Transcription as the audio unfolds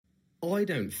I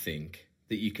don't think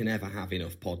that you can ever have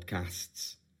enough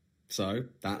podcasts. So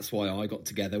that's why I got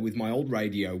together with my old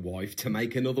radio wife to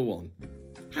make another one.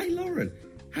 Hey Lauren,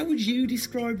 how would you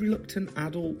describe Reluctant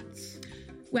Adults?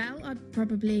 Well, I'd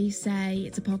probably say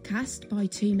it's a podcast by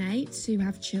two mates who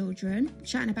have children,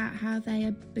 chatting about how they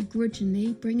are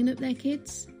begrudgingly bringing up their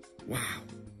kids. Wow,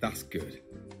 that's good.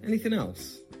 Anything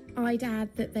else? I'd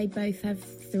add that they both have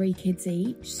 3 kids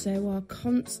each, so are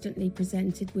constantly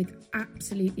presented with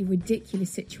absolutely ridiculous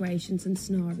situations and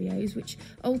scenarios, which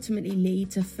ultimately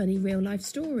lead to funny real-life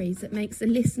stories that makes the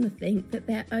listener think that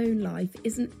their own life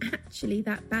isn't actually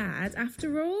that bad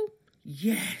after all.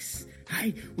 Yes!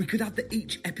 Hey, we could have that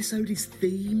each episode is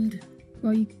themed.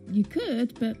 Well, you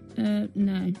could, but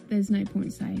no, there's no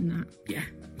point saying that. Yeah,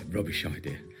 rubbish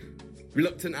idea.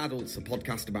 Reluctant Adults, a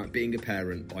podcast about being a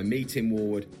parent by me, Tim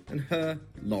Ward, and her,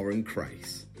 Lauren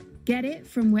Crace. Get it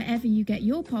from wherever you get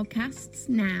your podcasts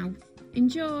now.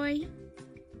 Enjoy!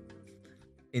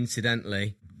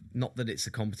 Incidentally, not that it's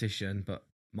a competition, but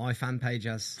my fan page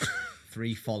has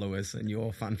 3 followers and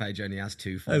your fan page only has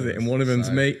 2 followers. Has it? And one of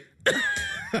them's me.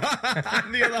 and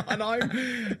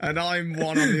I'm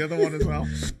one on the other one as well.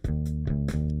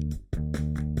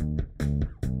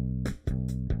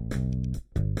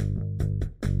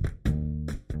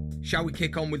 Shall we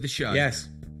kick on with the show? Yes.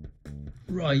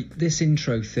 Right, this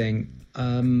intro thing.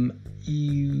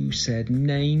 You said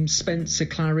name, Spencer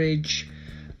Claridge.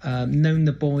 Known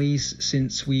the boys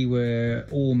since we were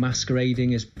all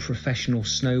masquerading as professional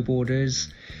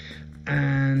snowboarders.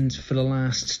 And for the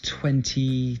last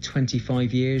 20,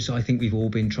 25 years, I think we've all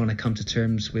been trying to come to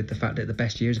terms with the fact that the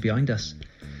best years are behind us.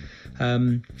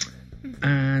 And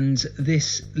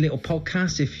this little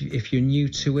podcast, if you're new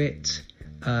to it,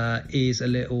 is a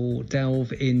little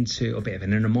delve into a bit of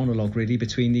an inner monologue, really,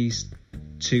 between these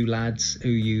 2 lads who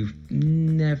you've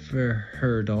never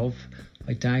heard of,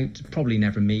 I doubt, probably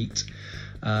never meet.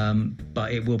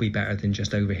 But it will be better than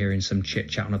just overhearing some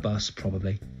chit-chat on a bus,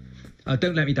 probably.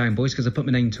 Don't let me down, boys, because I put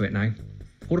my name to it now.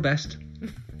 All the best.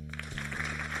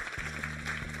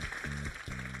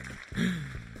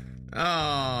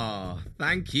 Oh,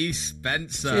 thank you,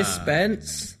 Spencer. Cheers,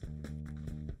 Spence.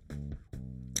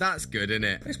 That's good, isn't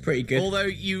it? It's pretty good. Although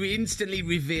you instantly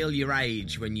reveal your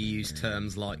age when you use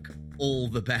terms like all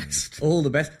the best. All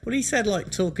the best. Well, he said, like,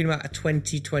 talking about a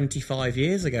 20, 25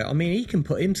 years ago. I mean, he can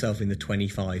put himself in the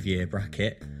 25-year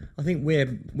bracket. I think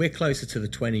we're closer to the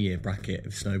 20-year bracket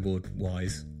of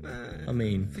snowboard-wise. I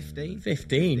mean... 15?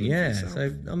 15, yeah.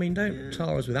 So, I mean, don't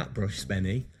tar us with that brush,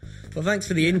 Spenny. Well, thanks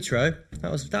for the intro. That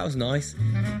was nice.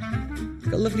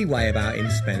 Got a lovely way about him,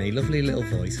 Spenny. Lovely little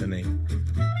voice, I mean.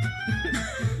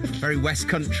 Very West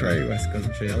Country. Very West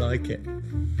Country, I like it.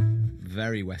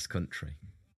 Very West Country.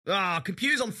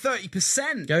 Computer's on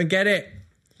 30%. Go and get it.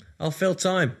 I'll fill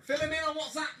time. Fill him in on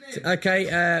what's happening. Okay,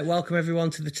 welcome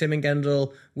everyone to the Tim and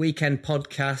Gendel Weekend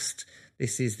Podcast.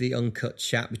 This is the uncut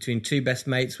chat between 2 best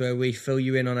mates where we fill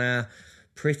you in on our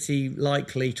pretty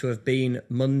likely to have been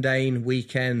mundane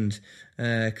weekend.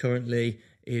 Currently,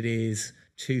 it is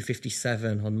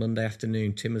 2:57 on Monday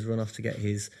afternoon. Tim has run off to get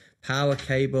his power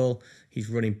cable. He's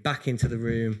running back into the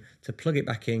room to plug it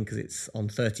back in because it's on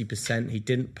 30%. He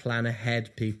didn't plan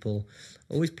ahead, people.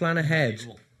 Always plan ahead.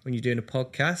 When you're doing a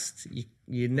podcast,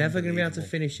 you're never going to be able to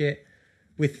finish it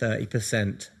with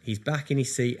 30%. He's back in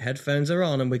his seat, headphones are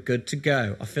on, and we're good to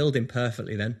go. I filled him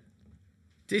perfectly then.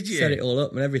 Did you? Set it all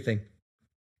up and everything.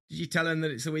 Did you tell him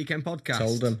that it's a weekend podcast?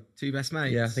 Told him. 2 best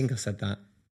mates? Yeah, I think I said that.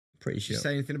 Pretty sure. Did you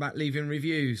say anything about leaving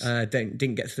reviews?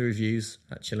 Didn't get to the reviews,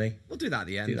 actually. We'll do that at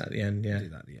the end. Do that at the end, yeah. We'll do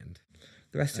that at the end.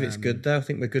 The rest of it's good, though. I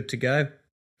think we're good to go.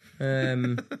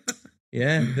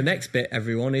 Yeah, the next bit,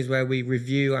 everyone, is where we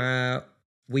review our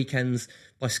weekends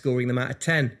by scoring them out of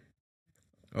 10.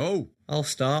 Oh. I'll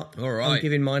start. All right. I'm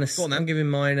giving mine a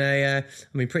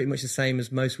pretty much the same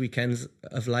as most weekends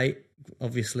of late,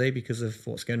 obviously, because of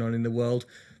what's going on in the world.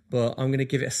 But I'm going to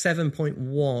give it a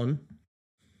 7.1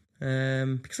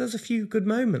 because there's a few good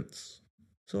moments.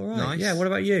 It's all right. Nice. Yeah, what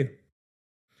about you?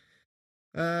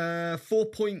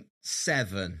 4.7.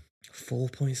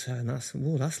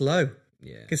 4.7. That's low.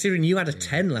 Yeah. Considering you had a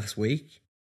 10 last week.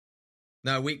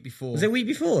 No, a week before. Was it a week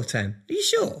before 10? Are you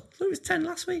sure? I thought it was 10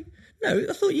 last week. No,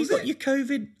 I thought you got your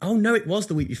COVID. Oh, no, it was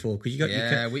the week before because you got your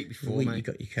COVID. Yeah, week before, mate. You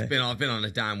got your COVID. I've been on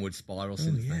a downward spiral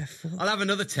since then. I'll have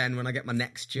another 10 when I get my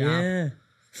next jab. Yeah.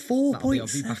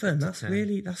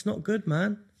 4.7. That's not good,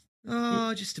 man.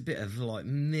 Oh, just a bit of like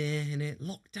meh in it.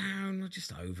 Lockdown, I'm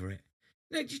just over it.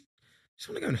 Just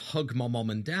want to go and hug my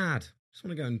mum and dad. Just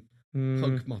want to go and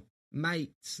hug my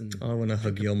mates. And I want to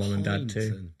hug your mum and dad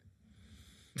too.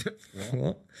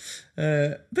 What?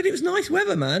 But it was nice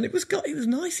weather, man. It was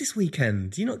nice this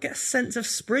weekend. Do you not get a sense of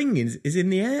spring is in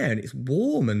the air and it's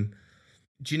warm and...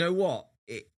 Do you know what?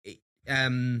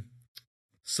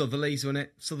 Southerlies, wasn't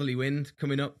it? Southerly wind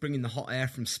coming up, bringing the hot air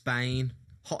from Spain.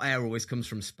 Hot air always comes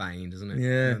from Spain, doesn't it?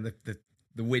 Yeah.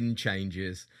 The wind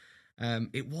changes.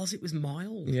 It was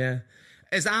mild. Yeah.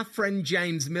 As our friend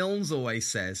James Milnes always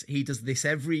says, he does this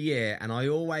every year, and I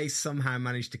always somehow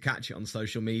manage to catch it on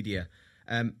social media.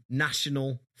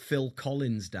 National Phil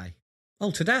Collins Day.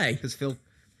 Oh, today? Because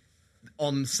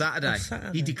on Saturday,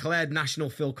 he declared National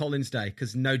Phil Collins Day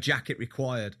because no jacket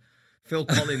required. Phil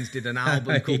Collins did an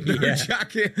album called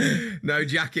No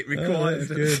Jacket Required.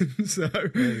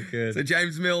 So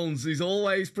James Milnes, who's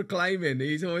always proclaiming,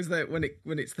 he's always there when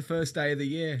it's the first day of the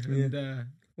year,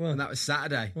 and that was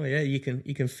Saturday. Well, yeah, you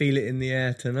can feel it in the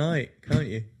air tonight, can't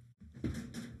you?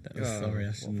 Sorry,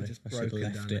 I should have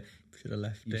left it.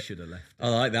 You should have left it. I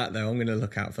like that though. I'm going to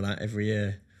look out for that every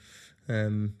year.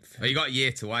 You got a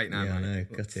year to wait now, yeah, man. I know,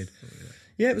 gutted.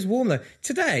 Yeah, it was warm though.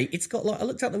 Today, it's got I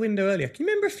looked out the window earlier. Can you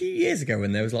remember a few years ago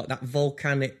when there was like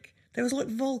volcanic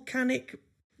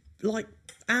like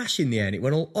ash in the air and it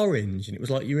went all orange and it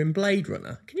was like you were in Blade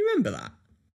Runner? Can you remember that?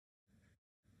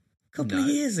 A couple of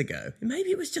years ago. Maybe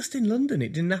it was just in London.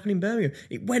 It didn't happen in Birmingham.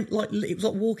 It was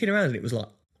like walking around and it was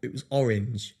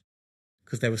orange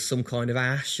because there was some kind of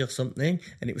ash or something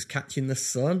and it was catching the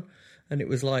sun and it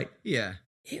was like... Yeah.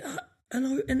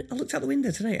 And I looked out the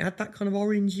window today. It had that kind of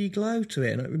orangey glow to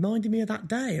it, and it reminded me of that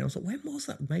day. And I was like, when was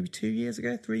that? Maybe 2 years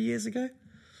ago, 3 years ago?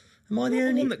 Am I the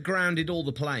only one that grounded all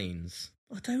the planes?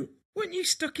 I don't. Weren't you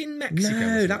stuck in Mexico?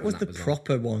 No, that was the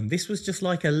proper one. This was just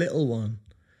like a little one.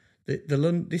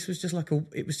 This was just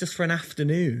it was just for an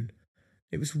afternoon.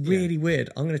 It was really weird.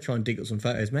 I'm going to try and dig up some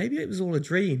photos. Maybe it was all a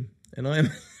dream, and I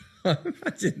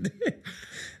imagined it.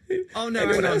 Oh no!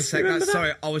 Hang on a second.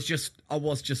 Sorry, I was just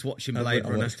watching Blade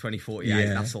Runner 2048.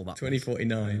 Yeah, that's all that.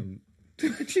 2049.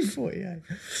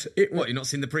 2048. What? You're not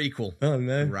seen the prequel? Oh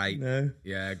no! Great. No.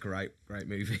 Yeah, great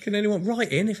movie. Can anyone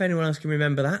write in if anyone else can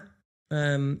remember that?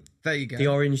 There you go. The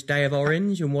Orange Day of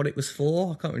Orange and what it was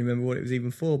for. I can't remember what it was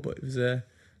even for, but it was. I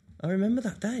remember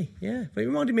that day. Yeah, but it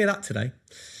reminded me of that today.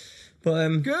 But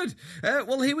good.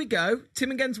 Well, here we go.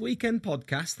 Tim and Gen's Weekend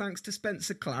Podcast. Thanks to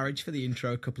Spencer Claridge for the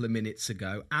intro a couple of minutes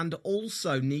ago. And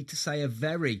also need to say a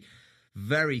very,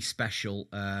 very special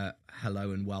hello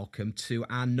and welcome to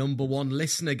our number one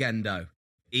listener, Gendo,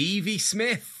 Evie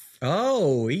Smith.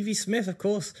 Oh, Evie Smith, of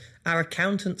course. Our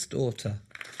accountant's daughter.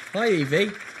 Hi,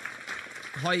 Evie.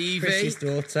 Hi, Evie. Chris's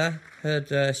daughter. Heard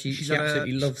she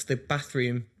absolutely loves the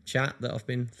bathroom chat that I've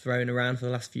been throwing around for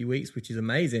the last few weeks, which is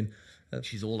amazing.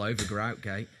 She's all over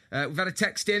Groutgate. We've had a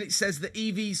text in. It says that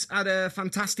Evie's had a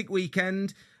fantastic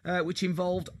weekend, which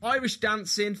involved Irish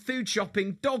dancing, food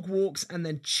shopping, dog walks, and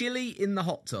then chili in the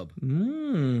hot tub.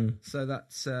 So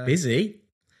that's... busy.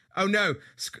 Oh, no.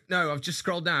 No, I've just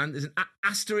scrolled down. There's an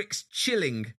asterisk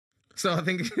chilling. So I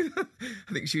think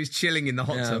she was chilling in the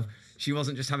hot tub. She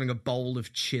wasn't just having a bowl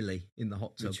of chili in the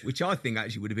hot tub, which I think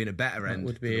actually would have been a better end. That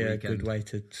would be a good way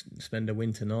to spend a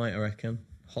winter night, I reckon.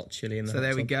 Hot chili in the hot tub. So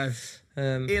there we go.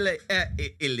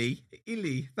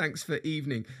 Illy, thanks for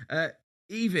evening.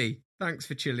 Evie, thanks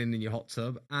for chilling in your hot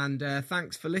tub. And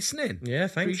thanks for listening. Yeah,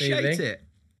 thanks, Appreciate Evie. it.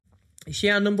 Is she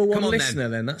our number one listener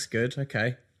then? That's good.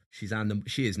 Okay. She's our number.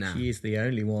 She is now. She is the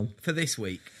only one. For this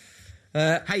week.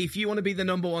 Hey, if you want to be the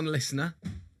number one listener,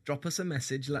 drop us a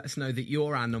message. Let us know that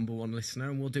you're our number one listener,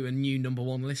 and we'll do a new number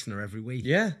one listener every week.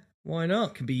 Yeah, why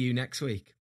not? It can be you next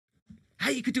week.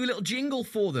 Hey, you could do a little jingle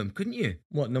for them, couldn't you?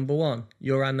 What, number one?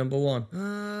 You're our number one.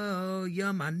 Oh,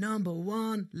 you're my number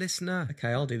one listener. Okay,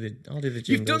 I'll do the jingles.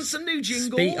 You've done some new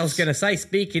jingles. I was going to say,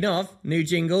 speaking of new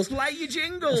jingles, play your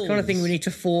jingles. That's the kind of thing we need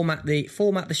to format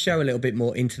the show a little bit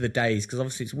more into the days, because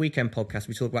obviously it's a weekend podcast.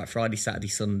 We talk about Friday, Saturday,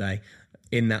 Sunday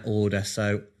in that order.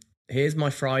 So here's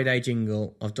my Friday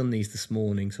jingle. I've done these this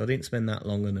morning, so I didn't spend that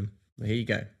long on them. But here you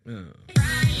go. Oh.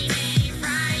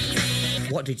 Friday.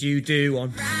 What did you do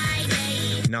on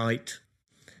Friday night?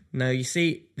 Now, you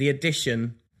see, the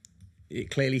addition, it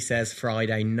clearly says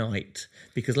Friday night,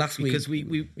 because last week... Because we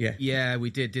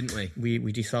did, didn't we?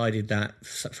 We decided that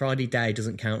Friday day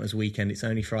doesn't count as weekend, it's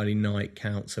only Friday night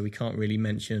counts, so we can't really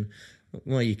mention...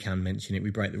 Well, you can mention it,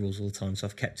 we break the rules all the time, so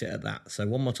I've kept it at that. So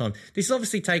one more time. This is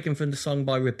obviously taken from the song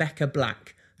by Rebecca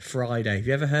Black, Friday. Have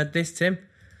you ever heard this, Tim?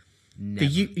 Never.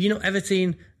 You not ever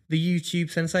seen the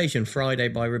YouTube sensation Friday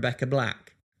by Rebecca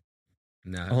Black?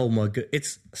 No. Oh my god!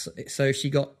 So she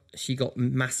got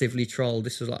massively trolled.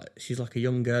 This was she's like a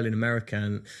young girl in America,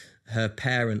 and her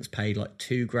parents paid like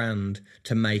 $2,000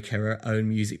 to make her own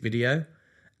music video,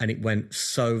 and it went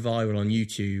so viral on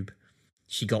YouTube.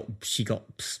 she got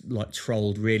like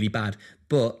trolled really bad.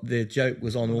 But the joke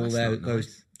was on all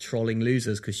those trolling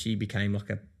losers because she became like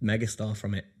a megastar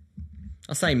from it.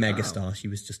 I say megastar, she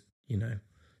was just,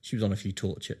 she was on a few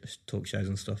talk shows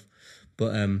and stuff.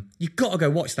 But you've got to go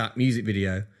watch that music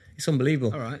video. It's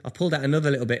unbelievable. All right. I pulled out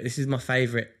another little bit. This is my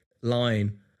favourite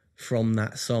line from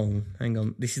that song. Hang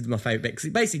on. This is my favourite bit because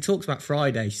it basically talks about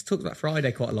Friday. She talks about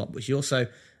Friday quite a lot, but she also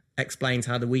explains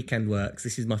how the weekend works.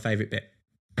 This is my favourite bit.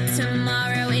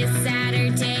 Tomorrow is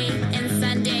Saturday and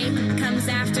Sunday comes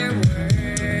afterwards.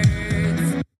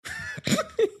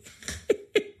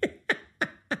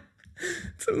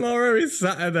 Tomorrow is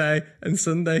Saturday and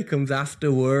Sunday comes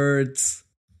afterwards.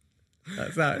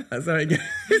 That's how it goes.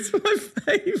 It's my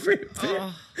favourite bit.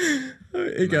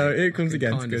 Here you go. Here it comes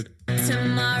again. It's good.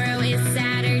 Tomorrow is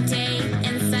Saturday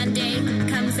and Sunday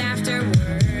comes afterwards.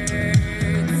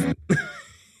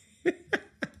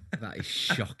 That is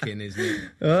shocking, isn't it?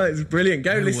 Oh, it's brilliant.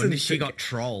 Go listen. Wonder she got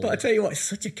trolled. But I tell you what, it's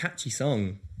such a catchy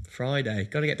song. Friday.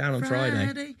 Got to get down on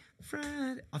Friday.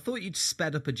 I thought you'd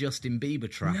sped up a Justin Bieber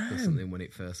track or something when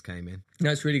it first came in.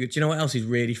 No, it's really good. Do you know what else is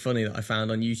really funny that I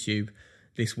found on YouTube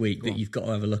this week that you've got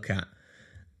to have a look at?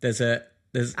 There's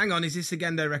Hang on, is this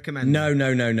again they recommend? No.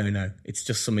 It's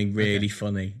just something really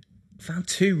funny. I found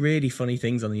two really funny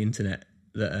things on the internet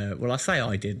that I say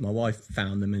I did. My wife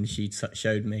found them and she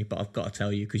showed me, but I've got to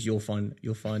tell you because you'll find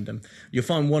them. You'll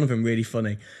find one of them really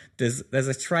funny. There's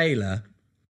a trailer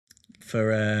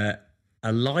for a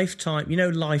Lifetime,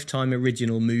 Lifetime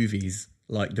original movies,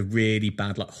 like the really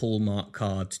bad, like Hallmark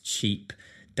card, cheap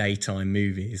daytime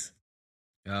movies.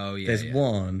 Oh, yeah. There's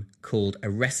one called A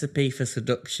Recipe for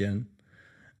Seduction,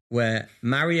 where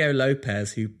Mario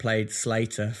Lopez, who played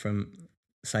Slater from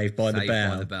Saved by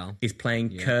the Bell, is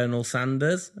playing Colonel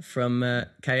Sanders from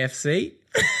KFC.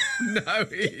 No,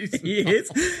 he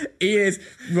is.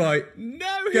 Right.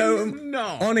 No, he's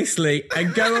not. Honestly,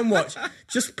 and go and watch.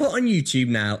 Just put on YouTube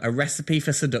now, A Recipe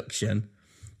for Seduction.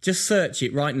 Just search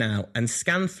it right now and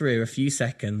scan through a few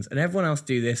seconds. And everyone else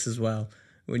do this as well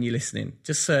when you're listening.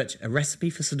 Just search A Recipe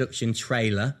for Seduction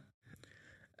trailer.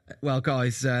 Well,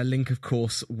 guys, link, of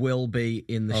course, will be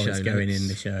in the show it's going in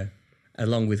the show.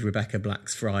 Along with Rebecca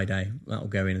Black's Friday. That'll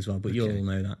go in as well, but you'll all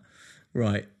know that.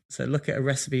 Right. So look at A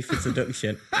Recipe for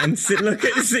Seduction and look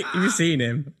at have you seen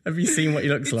him? Have you seen what he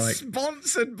looks like?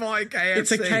 Sponsored by KFC.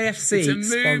 It's a KFC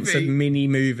sponsored mini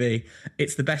movie.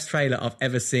 It's the best trailer I've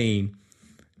ever seen.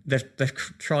 They've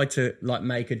tried to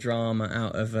make a drama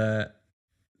out of the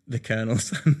Colonel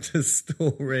Sanders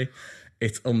story.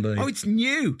 It's unbelievable. Oh, it's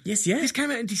new. Yes, yeah. This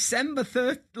came out in December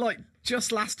 3rd,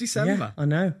 just last December. Yeah, I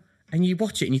know. And you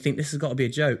watch it and you think this has got to be a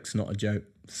joke. It's not a joke.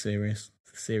 It's serious.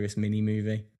 It's a serious mini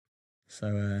movie.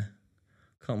 So,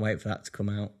 can't wait for that to come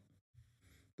out.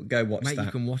 But go watch that. Mate,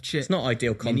 you can watch it. It's not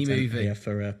ideal content here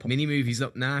for... Mini movie's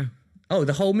up now. Oh,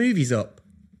 the whole movie's up?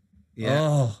 Yeah.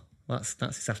 Oh, that's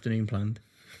this afternoon planned.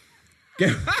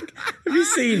 Have you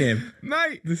seen him?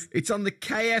 Mate, it's on the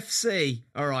KFC.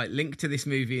 All right, link to this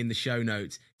movie in the show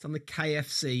notes. It's on the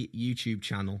KFC YouTube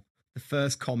channel. The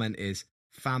first comment is,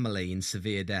 family in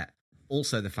severe debt.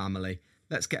 Also the family.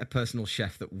 Let's get a personal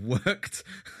chef that worked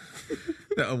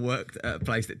at a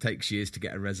place that takes years to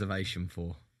get a reservation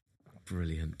for.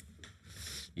 Brilliant.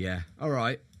 Yeah. All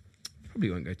right.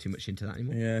 Probably won't go too much into that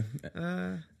anymore. Yeah.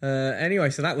 Anyway,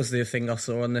 so that was the thing I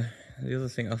saw on the other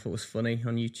thing I thought was funny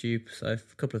on YouTube. So a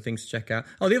couple of things to check out.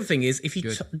 Oh, the other thing is if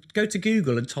you go to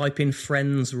Google and type in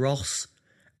Friends Ross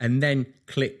and then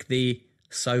click the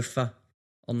sofa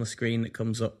on the screen that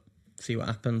comes up, see what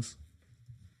happens.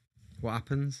 What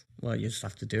happens? Well, you just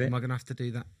have to do it. Am I going to have to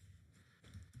do that?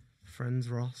 Friends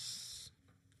Ross.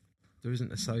 There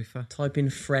isn't a sofa. Type in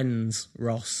Friends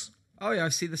Ross. Oh, yeah, I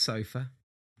see the sofa.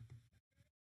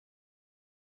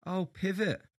 Oh,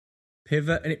 pivot.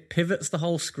 Pivot, and it pivots the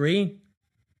whole screen.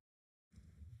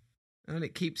 And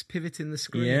it keeps pivoting the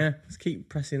screen. Yeah, let's keep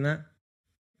pressing that.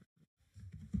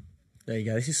 There you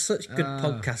go. This is such good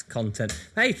podcast content.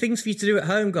 Hey, things for you to do at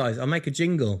home, guys. I'll make a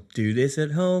jingle. Do this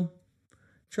at home.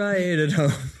 Try it at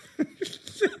home.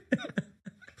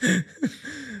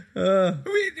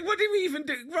 What did we even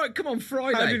do? Right, come on,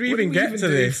 Friday. How did we even get to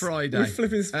this? Friday. We're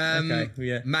flipping... okay,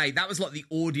 yeah. Mate, that was like the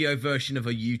audio version of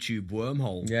a YouTube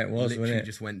wormhole. Yeah, it was, Literally wasn't it?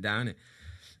 just went down it.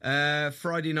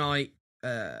 Friday night,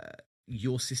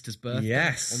 your sister's birthday.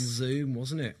 Yes. On Zoom,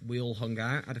 wasn't it? We all hung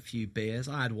out, had a few beers.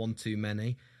 I had one too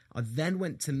many. I then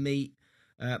went to meet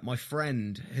my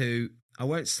friend who, I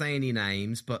won't say any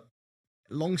names, but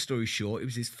long story short, it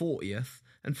was his 40th.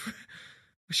 And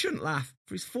I shouldn't laugh.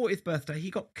 For his 40th birthday, he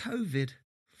got COVID.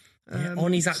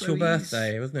 On his actual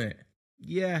birthday, wasn't it?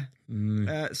 Yeah.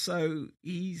 So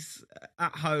he's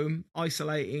at home,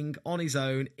 isolating on his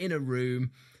own in a room,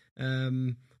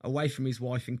 away from his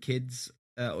wife and kids,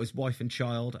 or his wife and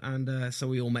child. And so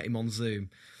we all met him on Zoom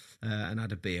and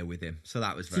had a beer with him. So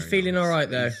that was very Is he feeling nice. all right,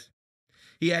 though?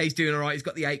 He's doing all right. He's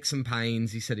got the aches and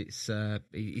pains. He said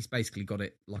he's basically got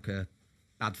it like a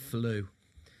bad flu.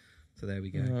 So there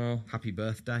we go. Oh. Happy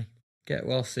birthday. Get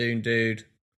well soon, dude.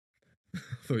 I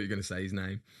thought you were going to say his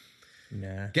name.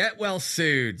 Nah. Get well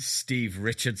soon, Steve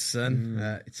Richardson.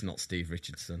 It's not Steve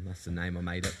Richardson. That's the name I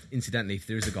made up. Incidentally, if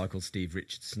there is a guy called Steve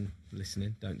Richardson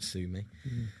listening, don't sue me.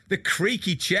 The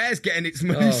creaky chair's getting its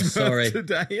money's worth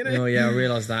today, isn't it? Oh, yeah, I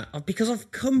realised that. Because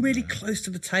I've come really close to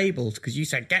the tables, because you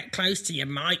said, get close to your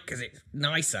mic, because it's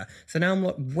nicer. So now I'm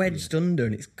like wedged under,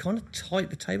 and it's kind of tight.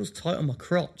 The table's tight on my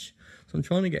crotch. So I'm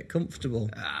trying to get comfortable.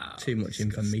 Too much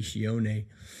information.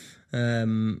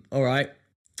 All right.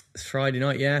 It's Friday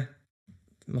night, yeah.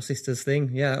 My sister's thing,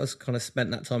 yeah, that was kind of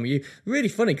spent that time with you. Really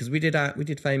funny because we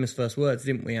did Famous First Words,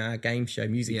 didn't we? Our game show,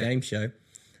 game show,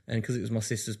 and because it was my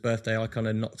sister's birthday, I kind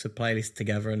of knocked a playlist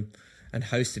together and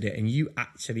hosted it. And you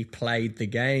actually played the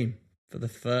game for the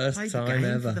first time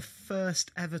ever. For the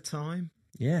first ever time.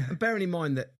 Yeah, and bearing in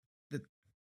mind that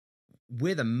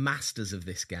we're the masters of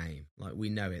this game, like we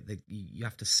know it. That you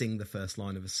have to sing the first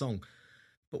line of a song,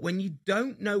 but when you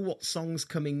don't know what song's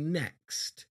coming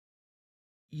next,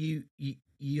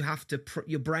 you have to,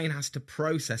 your brain has to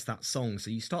process that song. So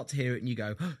you start to hear it and you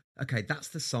go, oh, okay, that's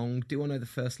the song. Do I know the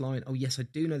first line? Oh, yes, I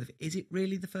do know. Is it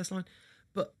really the first line?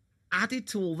 But added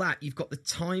to all that, you've got the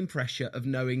time pressure of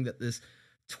knowing that there's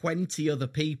 20 other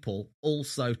people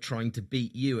also trying to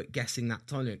beat you at guessing that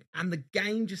time. And the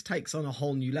game just takes on a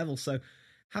whole new level. So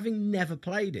having never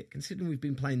played it, considering we've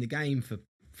been playing the game for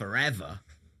forever,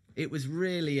 it was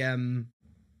really...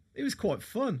 it was quite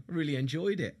fun. I really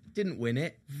enjoyed it. Didn't win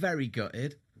it. Very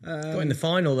gutted. Got in the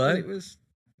final though. It was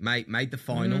made the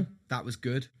final. That was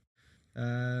good.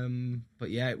 But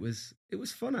yeah, it was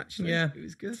fun actually. Yeah, it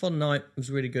was good. Fun night. It was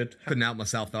really good. Couldn't help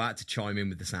myself though. I had to chime in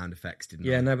with the sound effects, didn't I?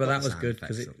 Yeah, no, but Got that the was sound good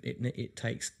because effects it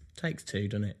takes two,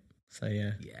 doesn't it? So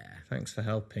yeah. Yeah. Thanks for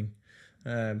helping.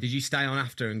 Did you stay on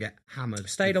after and get hammered?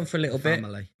 Stayed on for a little bit.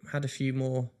 Family? Had a few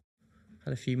more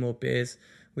beers.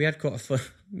 We had quite a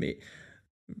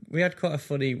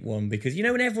funny one because you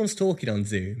know when everyone's talking on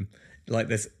Zoom, like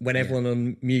this when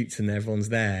everyone unmutes and everyone's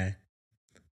there,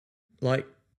 like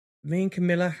me and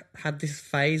Camilla had this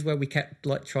phase where we kept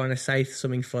like trying to say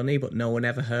something funny but no one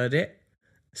ever heard it,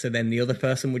 so then the other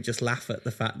person would just laugh at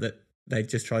the fact that they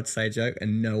just tried to say a joke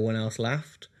and no one else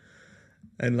laughed,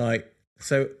 and like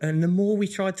so, and the more we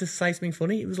tried to say something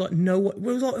funny, it was like it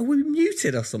was like, are we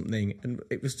muted or something? And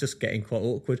it was just getting quite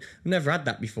awkward. I've never had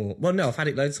that before. Well, no, I've had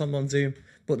it loads of time on Zoom.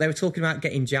 But they were talking about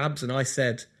getting jabs, and I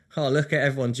said, "Oh, look at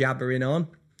everyone jabbering on,"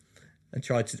 and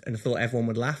I thought everyone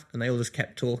would laugh, and they all just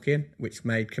kept talking, which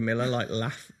made Camilla like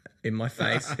laugh in my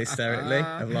face hysterically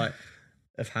of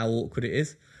how awkward it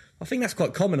is. I think that's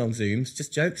quite common on Zooms.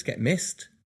 Just jokes get missed,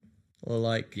 or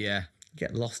like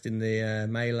get lost in the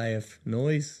melee of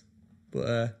noise.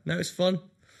 But no, it's fun.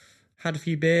 Had a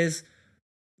few beers,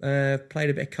 played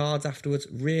a bit of cards afterwards.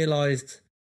 Realised,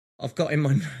 I've got in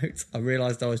my notes, I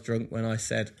realised I was drunk when I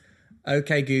said,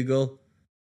 "Okay, Google,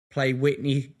 play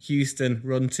Whitney Houston,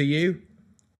 Run to You."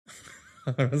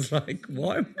 I was like,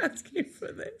 why am I asking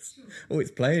for this? Oh,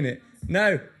 it's playing it.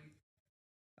 No.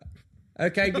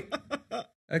 Okay,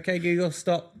 okay, Google,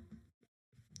 stop.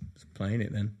 It's playing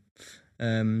it then.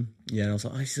 Yeah, and I was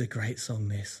like, oh, this is a great song,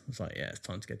 this. I was like, yeah, it's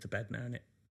time to get to bed now, isn't it?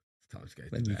 It's time to go to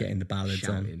Then bed. you're getting the ballads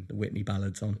Shouting. on, the Whitney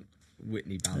ballads on.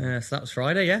 Whitney ballad. So that was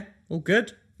Friday, yeah? All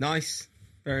good? Nice.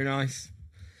 Very nice.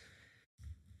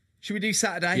 Should we do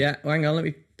Saturday? Yeah, well, hang on, let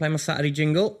me play my Saturday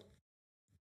jingle.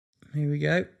 Here we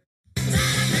go.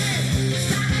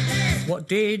 What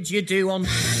did you do on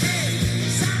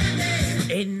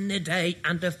in the day?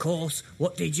 And of course,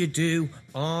 what did you do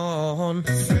on...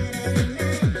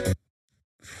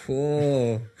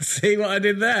 Whoa. See what I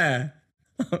did there?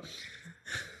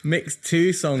 Mixed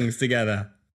two songs together.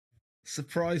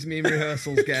 Surprise me in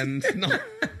rehearsals, Gend. not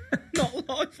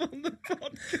live on the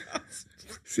podcast.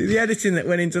 See the editing that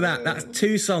went into that? That's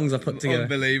two songs I put together.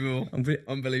 Unbelievable.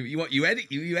 Unbelievable. You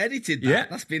edited that? Yeah.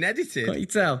 That's been edited. Can't you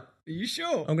tell? Are you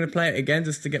sure? I'm going to play it again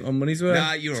just to get my money's worth.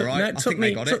 Nah, you're all right. It took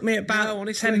me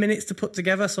about 10 minutes to put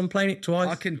together, so I'm playing it twice.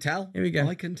 I can tell. Here we go.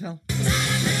 I can tell.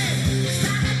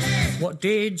 What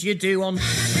did you do on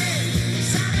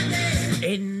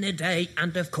in the day?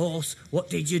 And of course, what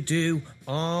did you do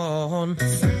on...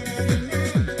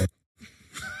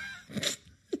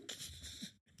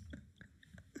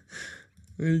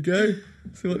 There you go.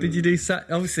 So what did you do?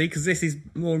 Obviously, because this is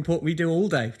more important. We do all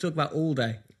day. We talk about all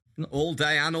day. All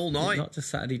day and all night. Not just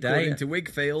Saturday day. According to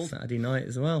Wigfield. Saturday night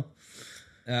as well.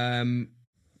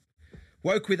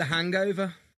 Woke with a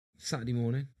hangover Saturday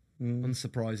morning,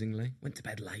 unsurprisingly. Went to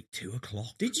bed late, 2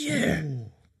 o'clock. Did you?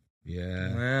 Ooh.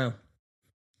 Yeah. Wow.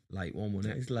 Late one,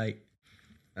 wasn't It it? was late.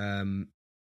 And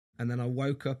then I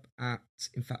woke up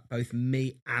in fact, both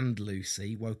me and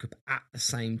Lucy woke up at the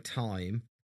same time.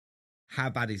 How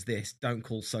bad is this? Don't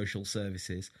call social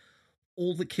services.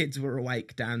 All the kids were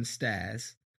awake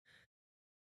downstairs.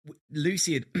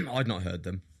 Lucy had, I'd not heard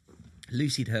them.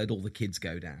 Lucy had heard all the kids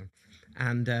go down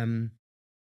and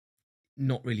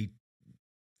not really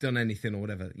done anything or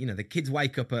whatever. You know, the kids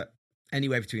wake up at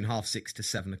anywhere between 6:30 to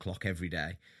 7 o'clock every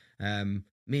day.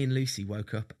 Me and Lucy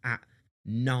woke up at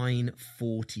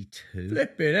 9:42.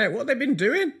 Flipping out. What have they been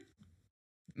doing?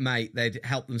 Mate, they'd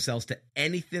help themselves to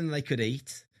anything they could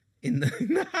eat in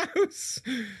the house.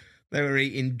 They were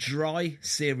eating dry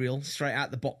cereal straight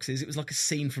out the boxes. It was like a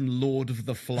scene from Lord of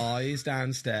the Flies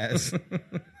downstairs.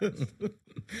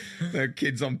 Their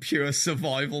kids on pure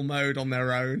survival mode on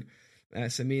their own.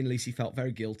 So me and Lucy felt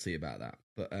very guilty about that.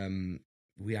 But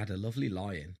we had a lovely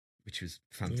lie-in, which was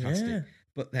fantastic. Yeah.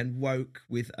 But then woke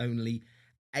with only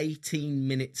 18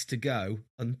 minutes to go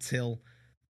until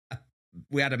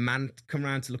we had a man come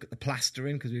around to look at the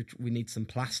plastering because we need some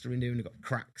plastering doing. We've got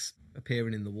cracks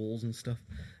appearing in the walls and stuff.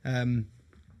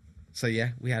 So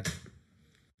yeah, we had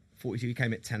 42. He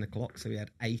came at 10 o'clock, so we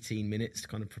had 18 minutes to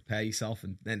kind of prepare yourself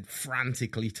and then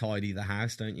frantically tidy the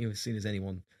house, don't you? As soon as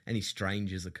any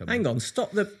strangers are coming. Hang on,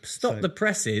 stop the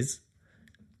presses.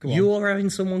 Go on. You're having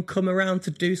someone come around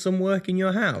to do some work in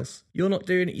your house. You're not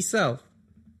doing it yourself.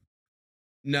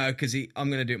 No, because I'm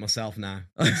going to do it myself now.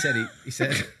 He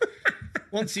said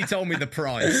once he told me the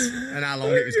price and how long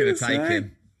it was going to take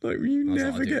him. Like, you I was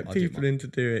never like, get people in to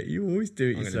do it. You always do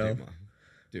it I'm yourself. going to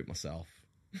do it myself.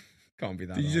 Can't be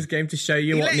that Did you hard. just get him to show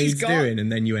you He what let his needs guy- doing,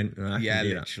 and then you went, oh, I can Yeah, do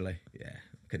that. literally. Yeah,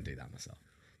 couldn't do that myself.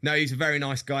 No, he's a very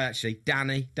nice guy, actually.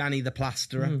 Danny the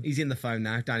plasterer. He's in the phone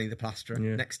now, Danny the plasterer.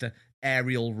 Yeah. Next to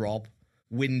Ariel Rob,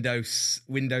 Windows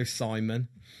Simon.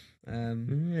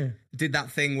 Did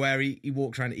that thing where he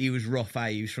walked around. He was rough,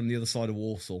 He was from the other side of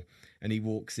Walsall. And he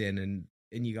walks in and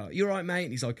you go, "You all right, mate?"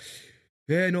 And he's like,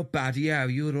 "Yeah, not bad. Yeah,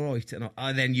 you're all right."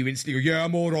 And then you instantly go, "Yeah,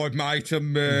 I'm all right, mate.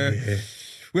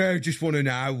 Well, just want to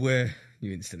know."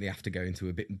 You instantly have to go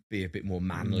into be a bit more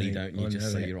manly, Yeah, don't you? I Just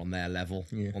know so it. you're on their level,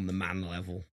 on the man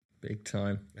level. Big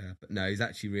time. But no, he's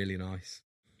actually really nice.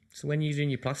 So when are you doing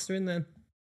your plastering then?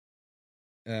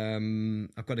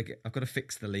 I've got to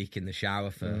fix the leak in the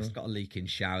shower first. Got a leak in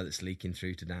shower that's leaking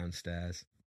through to downstairs.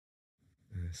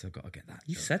 So I've got to get that.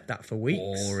 You've done. said that for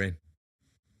weeks.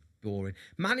 Boring.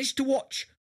 Managed to watch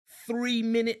 3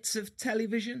 minutes of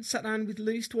television. Sat down with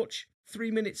Luce to watch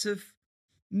 3 minutes of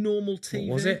normal TV.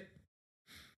 What was it?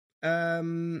 I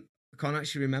can't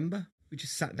actually remember. We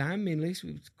just sat down, me and Luce.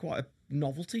 It was quite a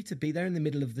novelty to be there in the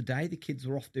middle of the day. The kids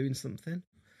were off doing something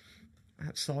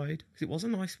outside. It was a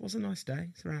nice day.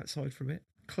 So we're outside for a bit.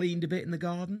 Cleaned a bit in the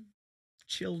garden.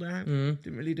 Chilled out.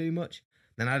 Didn't really do much.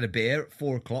 Then I had a beer at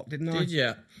 4 o'clock, didn't I? Did you?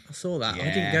 I saw that. I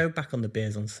Yeah. didn't go back on the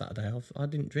beers on Saturday. I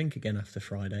didn't drink again after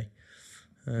Friday.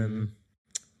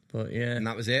 But yeah, And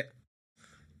that was it.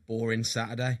 Boring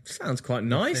Saturday. sounds quite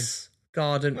nice.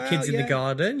 Garden, Well, kids in the yeah.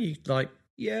 garden. You like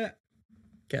Yeah.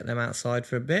 get them outside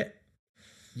for a bit.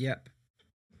 Yep.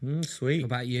 Sweet. What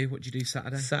about you? What did you do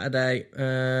Saturday? Saturday.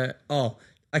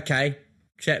 Okay.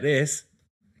 Check this.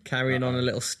 Carrying on a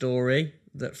little story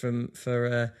that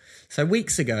so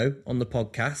weeks ago on the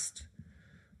podcast.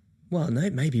 Well, no,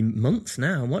 maybe months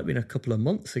now. It might have been a couple of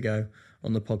months ago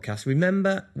on the podcast.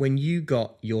 Remember when you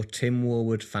got your Tim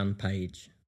Warwood fan page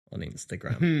on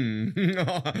Instagram?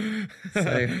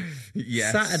 So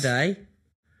Yes. Saturday.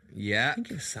 Yeah. I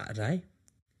think it was Saturday.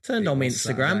 Turned on my was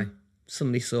Instagram. Saturday.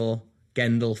 Suddenly saw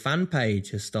Gendel fan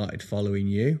page has started following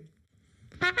you.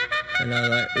 And I was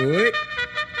like, "Oi."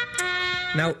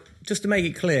 Now, just to make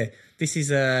it clear, this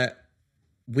is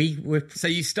we were So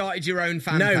you started your own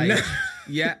fan No, page? no.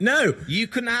 Yeah. No. You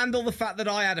couldn't handle the fact that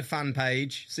I had a fan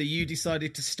page, so you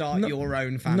decided to start your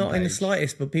own fan page. not in the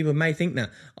slightest, but people may think that.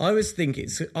 I was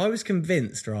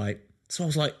convinced, right? So I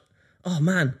was like, oh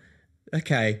man,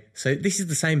 okay, so this is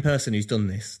the same person who's done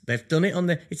this. They've done it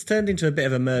it's turned into a bit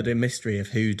of a murder mystery of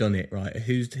who done it, right?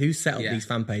 Who set up Yeah. these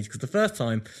fan pages. Because the first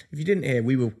time, if you didn't hear,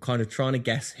 we were kind of trying to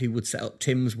guess who would set up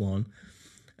Tim's one.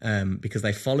 Because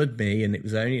they followed me and it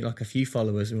was only like a few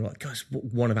followers and we were like, gosh,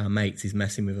 one of our mates is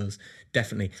messing with us,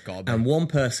 definitely. gotta be. And one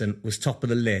person was top of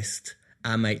the list,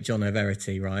 our mate John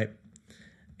O'Verity, right?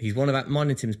 He's one of mine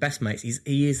and Tim's best mates.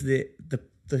 He is the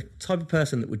the type of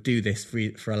person that would do this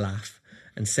for a laugh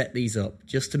and set these up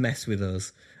just to mess with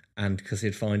us, and because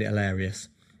he'd find it hilarious.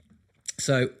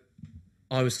 So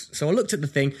I looked at the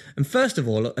thing, and first of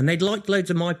all, and they'd liked loads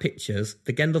of my pictures.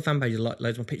 The Gendel fan page liked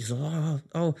loads of my pictures.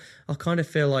 I kind of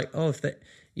feel like, if that,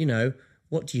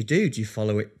 what do you do? Do you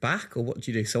follow it back, or what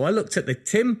do you do? So I looked at the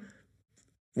Tim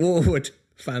Warwood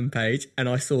fan page, and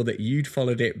I saw that you'd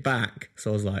followed it back.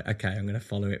 So I was like, okay, I'm going to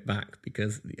follow it back,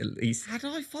 because at least... Had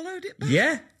I followed it back?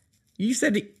 Yeah. You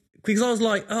said it, because I was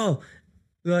like, what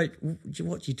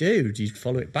do you do? Do you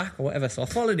follow it back or whatever? So I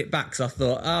followed it back, so I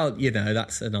thought,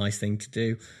 that's a nice thing to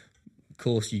do. Of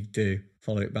course you do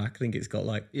follow it back. I think it's got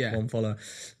one follower.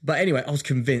 But anyway, I was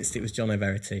convinced it was John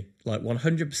O'Verity,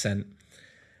 100%.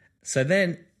 So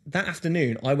then that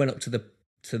afternoon, I went up to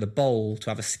the bowl to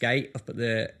have a skate up at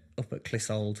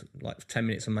Clissold, 10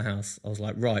 minutes from my house. I was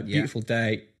like, right, beautiful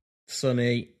day,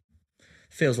 sunny,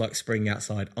 feels like spring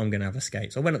outside. I'm going to have a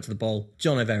skate. So I went up to the bowl.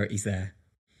 John O'Verity's there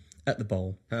at the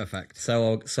bowl. Perfect.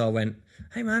 So I went,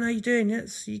 hey man, how you doing?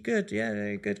 Yes, you good?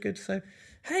 Yeah, good. So,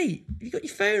 hey, you got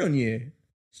your phone on you?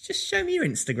 Just show me your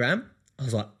Instagram. I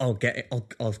was like, I'll get it.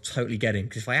 I'll totally get him,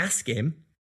 because if I ask him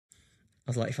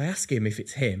if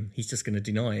it's him, he's just going to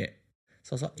deny it.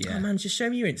 So I was like, oh man, just show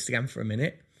me your Instagram for a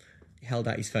minute. He held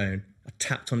out his phone. I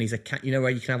tapped on his account. You know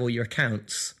where you can have all your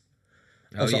accounts?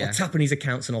 I was like, I'll tap on his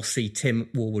accounts and I'll see Tim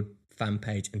Warwood fan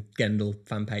page and Gendel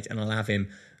fan page, and I'll have him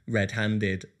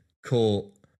red-handed,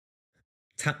 caught,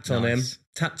 tapped on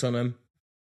him.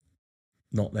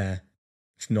 Not there.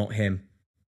 It's not him.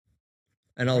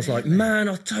 And I was like, man,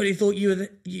 I totally thought you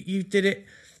did it.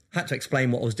 I had to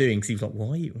explain what I was doing, because he was like,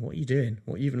 what are you doing?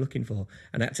 What are you even looking for?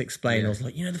 And I had to explain. I was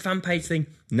like, the fan page thing?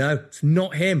 No, it's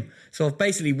not him. So I've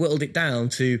basically whittled it down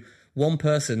to one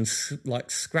person,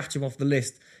 scratch him off the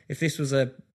list. If this was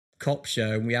a cop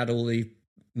show and we had all the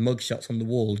mugshots on the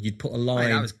wall, you'd put a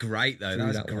line. That was great, though. That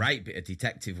was a great bit of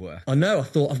detective work. I know. I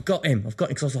thought, I've got him,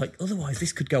 because I was like, otherwise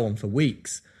this could go on for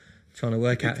weeks, trying to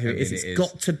work out who it is. It's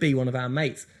got to be one of our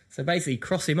mates. So basically,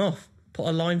 cross him off, put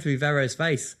a line through Vero's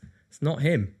face. It's not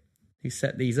him who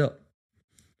set these up.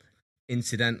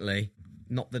 Incidentally,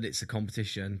 not that it's a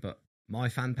competition, but my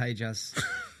fan page has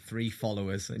 3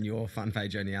 followers and your fan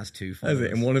page only has 2 followers. Has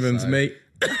it? And one of them's me.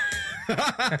 and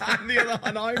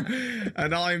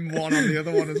I'm one on the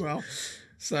other one as well.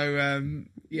 So,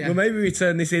 Well, maybe we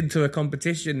turn this into a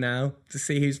competition now to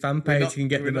see whose fan page can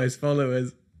get the most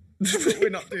followers.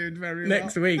 We're not doing very well.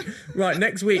 Next week. Right,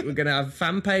 next week we're going to have a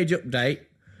fan page update.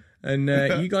 And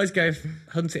you guys go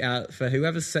hunt it out for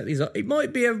whoever's set these up. It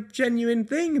might be a genuine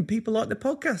thing and people like the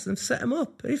podcast and set them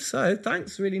up. If so,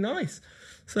 thanks, really nice.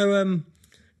 So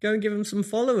go and give them some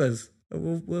followers.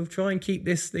 We'll try and keep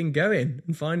this thing going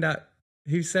and find out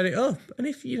who set it up. And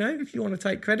if you want to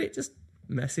take credit, just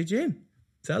message in.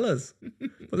 Tell us.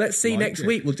 But let's see next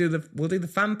week. We'll do the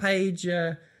fan page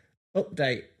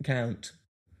update count.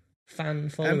 Fan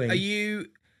following. Are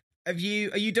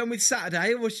you done with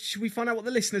Saturday, or should we find out what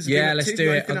the listeners have been up to? Let's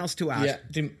do it. Anything else to add? Yeah,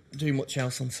 didn't do much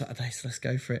else on Saturday, so let's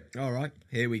go for it. All right,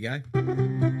 here we go.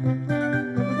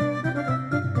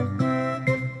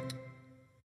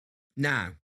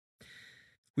 Now,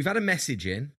 we've had a message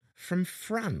in from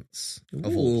France,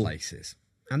 of all places.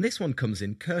 And this one comes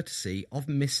in courtesy of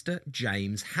Mr.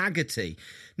 James Haggerty.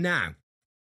 Now,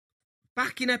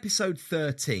 back in episode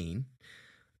 13...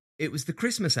 it was the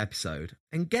Christmas episode,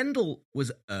 and Gendel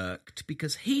was irked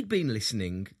because he'd been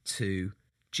listening to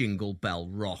Jingle Bell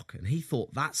Rock, and he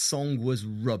thought that song was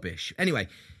rubbish. Anyway,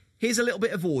 here's a little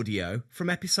bit of audio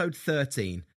from episode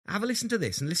 13. Have a listen to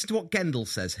this, and listen to what Gendel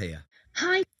says here.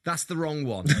 Hi. That's the wrong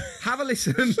one. Have a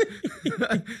listen.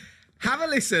 Have a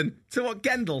listen to what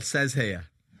Gendel says here.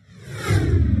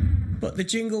 But the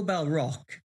Jingle Bell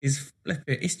Rock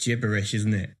it's gibberish,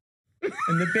 isn't it?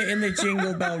 And the bit in the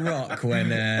Jingle Bell Rock when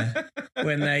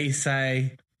they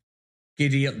say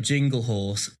 "Giddy up, jingle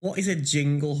horse." What is a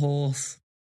jingle horse?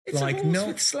 It's a horse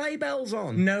with sleigh bells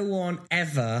on. No one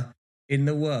ever in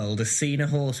the world has seen a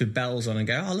horse with bells on and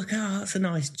go, "Oh, look, that's a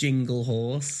nice jingle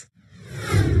horse."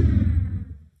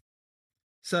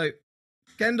 So,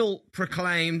 Gendel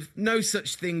proclaimed no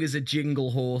such thing as a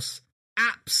jingle horse.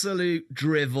 Absolute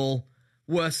drivel.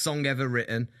 Worst song ever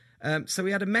written. So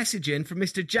we had a message in from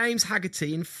Mr. James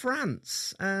Haggerty in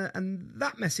France, and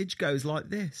that message goes like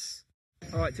this.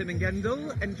 All right, Tim and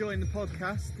Gendel, enjoying the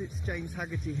podcast. It's James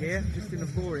Haggerty here, just in the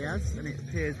Boreas, and it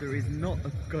appears there is not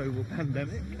a global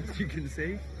pandemic, as you can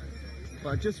see. But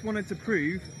I just wanted to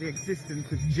prove the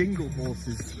existence of jingle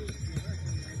horses.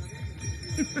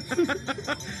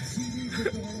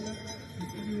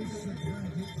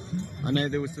 I know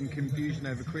there was some confusion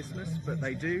over Christmas, but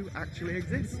they do actually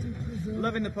exist.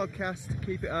 Loving the podcast.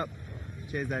 Keep it up.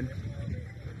 Cheers then.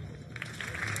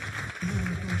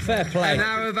 Fair play. And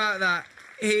how about that?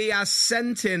 He has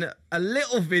sent in a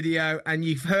little video, and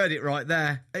you've heard it right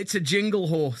there. It's a jingle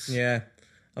horse. Yeah.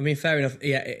 I mean, fair enough.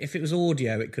 Yeah, if it was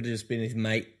audio, it could have just been his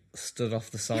mate stood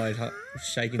off the side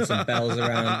shaking some bells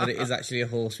around, but it is actually a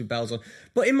horse with bells on.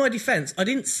 But in my defence, I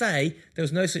didn't say there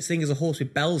was no such thing as a horse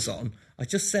with bells on. I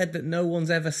just said that no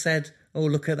one's ever said, oh,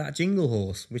 look at that jingle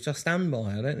horse, which I stand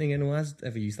by. I don't think anyone has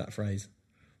ever used that phrase.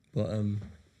 But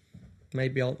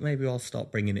maybe I'll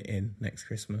start bringing it in next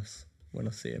Christmas when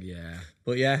I see him. Yeah.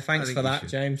 But yeah, thanks for that, should.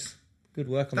 James. Good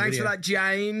work on the Thanks video. for that,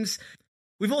 James.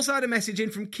 We've also had a message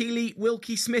in from Keely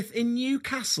Wilkie Smith in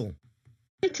Newcastle.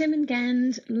 Hi Tim and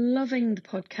Gend, loving the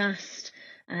podcast,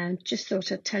 and just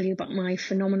thought I'd tell you about my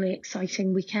phenomenally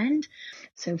exciting weekend.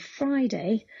 So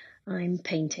Friday, I'm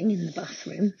painting in the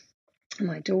bathroom.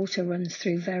 My daughter runs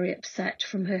through very upset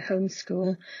from her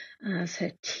homeschool as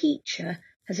her teacher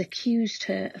has accused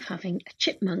her of having a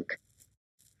chipmunk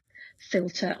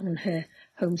filter on her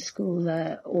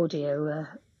homeschool audio.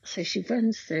 So she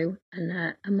runs through and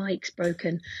a mic's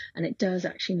broken, and it does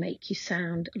actually make you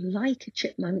sound like a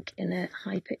chipmunk in a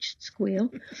high-pitched squeal.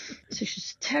 So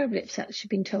she's terribly upset she'd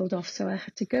been told off, so I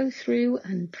had to go through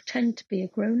and pretend to be a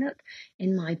grown-up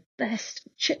in my best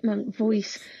chipmunk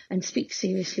voice and speak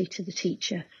seriously to the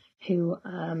teacher, who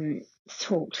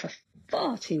talked for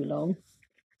far too long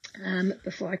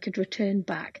before I could return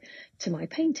back to my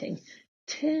painting.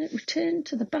 Return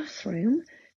to the bathroom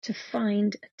to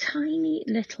find tiny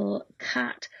little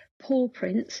cat paw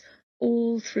prints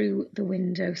all through the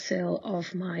windowsill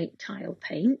of my tile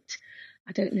paint.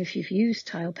 I don't know if you've used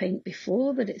tile paint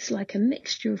before, but it's like a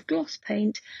mixture of gloss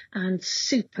paint and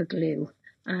super glue.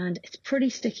 And it's pretty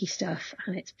sticky stuff,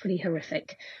 and it's pretty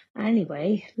horrific.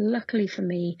 Anyway, luckily for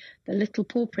me, the little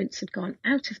paw prints had gone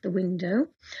out of the window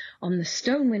on the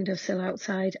stone windowsill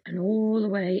outside and all the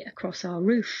way across our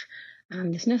roof.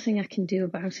 And there's nothing I can do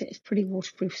about it. It's pretty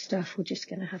waterproof stuff. We're just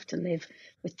going to have to live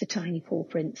with the tiny paw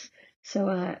prints. So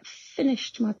I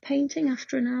finished my painting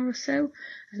after an hour or so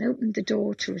and opened the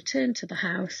door to return to the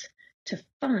house to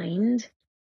find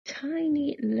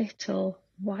tiny little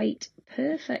white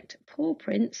perfect paw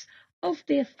prints of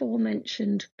the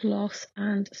aforementioned gloss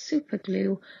and super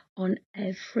glue on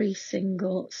every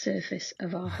single surface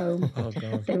of our home. Oh,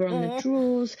 God. They were on the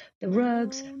drawers, the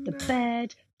rugs, the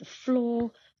bed, the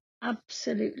floor,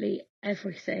 absolutely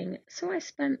everything. So I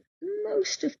spent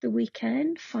most of the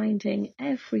weekend finding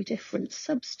every different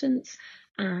substance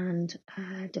and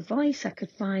device I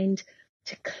could find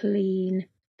to clean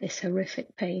this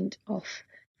horrific paint off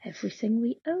everything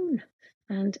we own.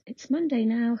 And it's Monday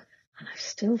now, and I've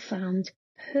still found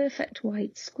perfect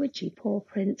white squidgy paw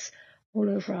prints all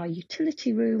over our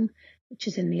utility room, which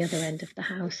is in the other end of the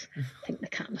house. I think the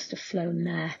cat must have flown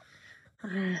there.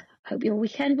 Hope your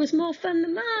weekend was more fun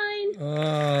than mine.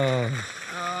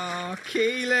 Oh,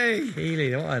 Keely. Keely,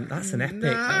 that's an epic.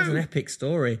 No. That was an epic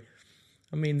story.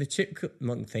 I mean, the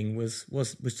chipmunk thing was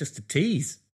just a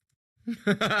tease.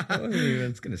 I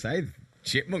was going to say, the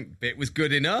chipmunk bit was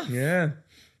good enough. Yeah,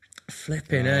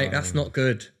 flipping heck, that's not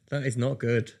good. That is not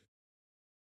good.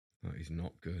 That is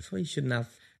not good. That's why you shouldn't have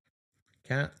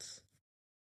cats.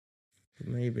 But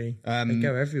maybe they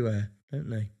go everywhere, don't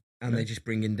they? And they just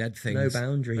bring in dead things. No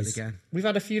boundaries. But again, we've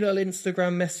had a few little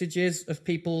Instagram messages of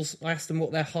people's. I asked them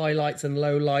what their highlights and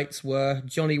lowlights were.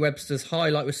 Johnny Webster's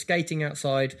highlight was skating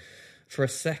outside for a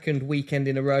second weekend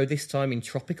in a row, this time in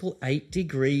tropical 8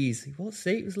 degrees. It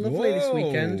was lovely this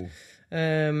weekend.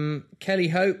 Kelly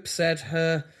Hope said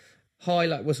her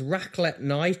highlight was raclette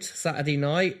night, Saturday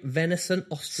night, venison,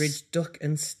 ostrich, duck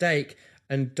and steak,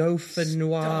 and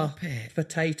dauphinoise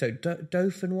potato.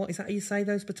 Dauphinoise, is that how you say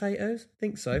those potatoes? I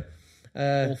think so.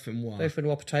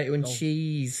 Dauphinoise potato and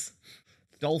cheese.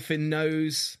 Dolphin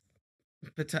nose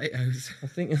potatoes. I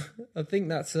think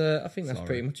that's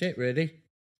pretty much it, really.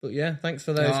 But yeah, thanks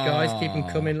for those guys. Keep them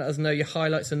coming. Let us know your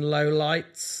highlights and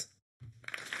lowlights.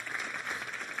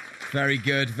 Very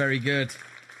good, very good.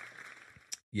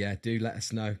 Yeah, do let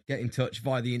us know. Get in touch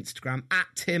via the Instagram at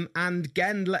Tim and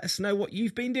Gend. Let us know what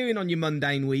you've been doing on your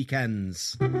mundane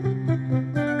weekends.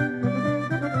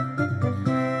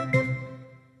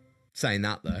 Saying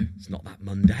that, though, it's not that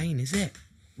mundane, is it?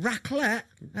 Raclette?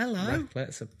 Hello?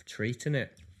 Raclette's a treat, isn't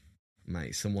it?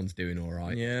 Mate, someone's doing all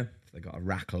right. Yeah. They got a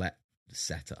raclette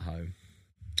set at home.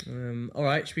 All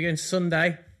right, should we go into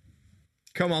Sunday?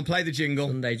 Come on, play the jingle.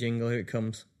 Sunday jingle, here it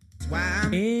comes. Wow.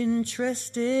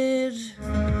 Interested.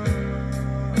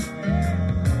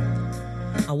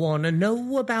 I want to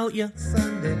know about you.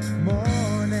 Sunday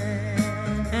morning.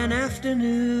 And an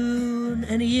afternoon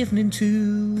and an evening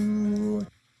too.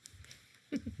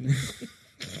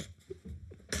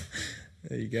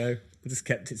 There you go. I just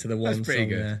kept it to the one That's pretty song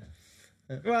good.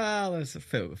 there. Well, I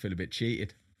feel a bit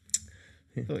cheated.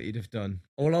 Thought you'd have done.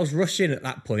 Well, I was rushing at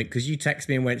that point because you texted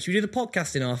me and went, "Should we do the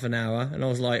podcast in half an hour?" And I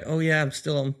was like, "Oh yeah,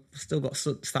 still got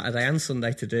Saturday and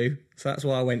Sunday to do." So that's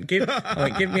why I went, "Give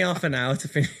me half an hour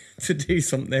to do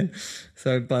something."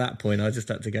 So by that point, I just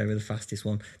had to go with the fastest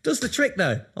one. Does the trick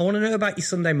though? I want to know about your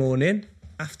Sunday morning,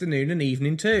 afternoon, and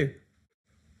evening too.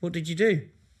 What did you do?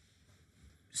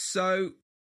 So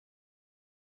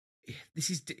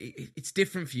it's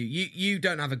different for you. You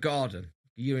don't have a garden.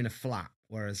 You're in a flat,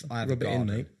 whereas I have Rub a it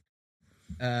garden.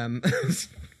 in, mate.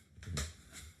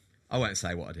 I won't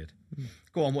say what I did.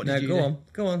 Go on, what did you do?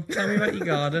 Go on. Tell me about your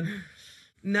garden.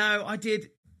 No, I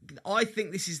did. I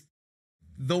think this is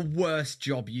the worst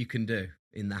job you can do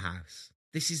in the house.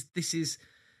 This is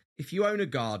if you own a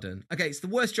garden. Okay, it's the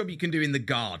worst job you can do in the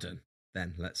garden,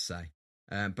 then, let's say.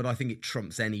 But I think it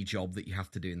trumps any job that you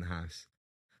have to do in the house.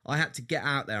 I had to get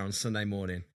out there on Sunday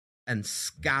morning and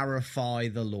scarify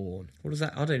the lawn. What does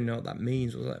that? I don't even know what that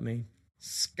means. What does that mean?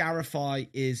 Scarify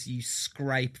is you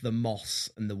scrape the moss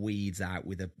and the weeds out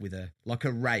with a like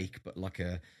a rake, but like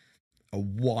a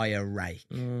wire rake.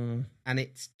 And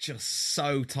it's just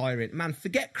so tiring. Man,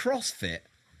 forget CrossFit.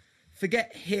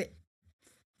 Forget HIIT.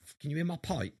 Can you hear my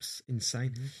pipes?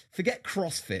 Insane. Forget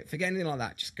CrossFit. Forget anything like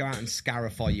that. Just go out and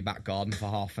scarify your back garden for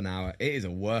half an hour. It is a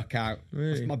workout.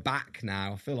 Really? It's my back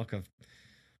now. I feel like I've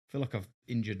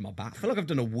injured my back. I feel like I've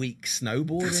done a week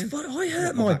snowboarding. That's what I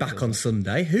hurt my back on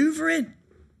Sunday. Hoovering.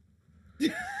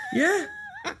 Yeah.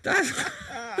 That's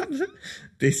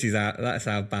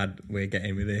how bad we're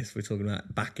getting with this. We're talking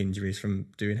about back injuries from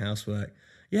doing housework.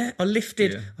 Yeah, I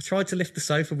tried to lift the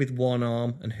sofa with one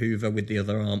arm and hoover with the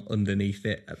other arm underneath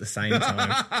it at the same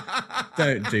time.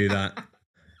 Don't do that.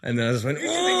 And then I just went,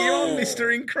 You're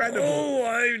Mr. Incredible. Oh,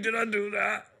 why did I do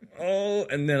that? Oh,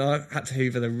 and then I had to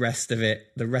hoover the rest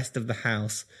of the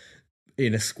house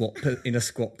in a squat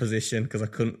position because I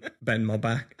couldn't bend my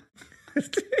back.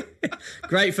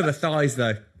 Great for the thighs,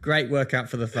 though. Great workout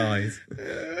for the thighs.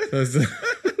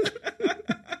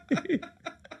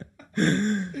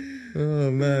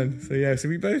 Oh man! So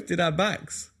we both did our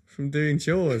backs from doing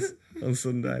chores on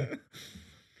Sunday.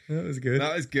 That was good.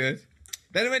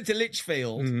 Then I went to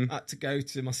Lichfield. I had to go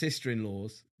to my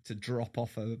sister-in-law's to drop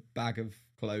off a bag of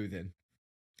clothing.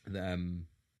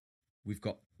 We've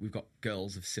got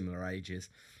girls of similar ages,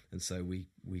 and so we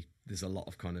there's a lot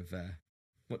of kind of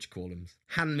what you call them,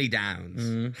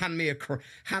 hand-me-downs, hand me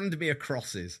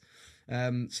acrosses.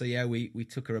 So yeah, we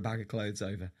took her a bag of clothes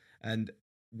over, and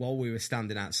while we were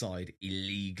standing outside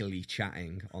illegally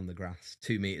chatting on the grass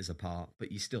 2 meters apart,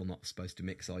 but you're still not supposed to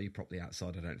mix, are you, properly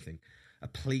outside? I don't think. A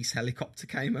police helicopter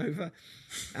came over,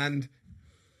 and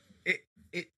it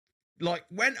like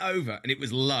went over, and it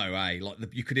was low, like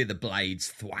you could hear the blades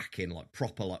thwacking, like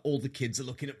proper, like all the kids are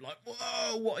looking up, like,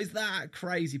 whoa, what is that?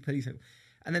 Crazy police.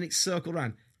 And then it circled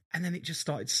around, and then it just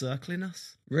started circling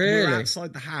us. Really? We were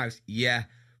outside the house, yeah,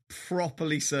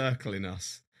 properly circling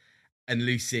us. And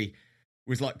Lucy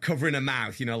was like covering her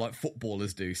mouth, like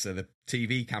footballers do, so the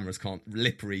TV cameras can't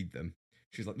lip read them.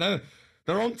 She's like, they're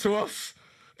on to us.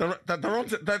 They're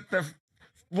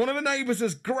one of the neighbours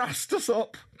has grassed us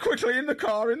up quickly in the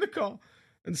car.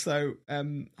 And so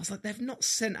I was like, they've not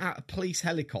sent out a police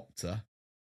helicopter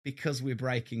because we're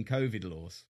breaking COVID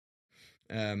laws.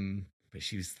 But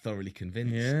she was thoroughly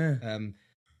convinced. Yeah. And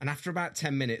after about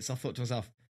 10 minutes, I thought to myself,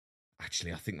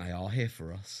 actually, I think they are here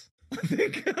for us. I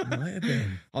think Might have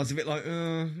been. I was a bit like,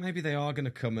 maybe they are going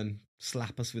to come and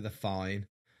slap us with a fine.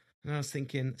 And I was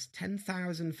thinking, it's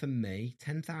 10,000 for me,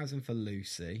 10,000 for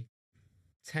Lucy.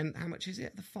 How much is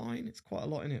it, the fine? It's quite a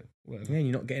lot, isn't it? Whatever. Yeah,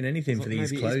 you're not getting anything for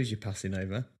these maybe clothes you're passing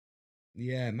over.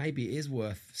 Yeah, maybe it is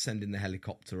worth sending the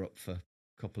helicopter up for a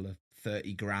couple of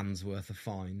 30 grand's worth of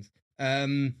fines.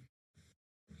 But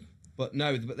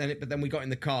then we got in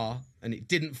the car and it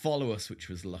didn't follow us, which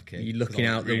was lucky. You're looking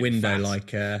out the window fast.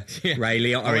 like Ray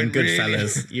Liotta in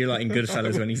Goodfellas. You're like in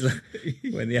Goodfellas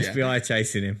when the FBI are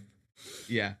chasing him.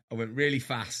 Yeah, I went really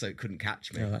fast so it couldn't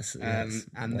catch me. Oh, that's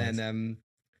then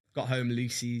got home.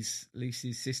 Lucy's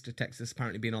sister texted us,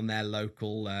 apparently been on their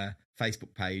local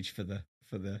Facebook page for the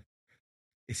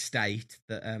estate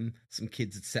that some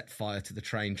kids had set fire to the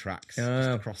train tracks just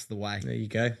across the way. There you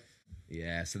go.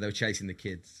 Yeah, so they were chasing the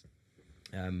kids.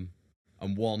 And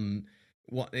the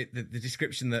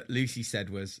description that Lucy said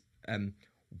was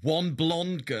one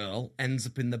blonde girl ends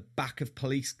up in the back of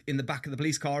the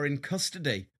police car in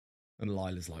custody. And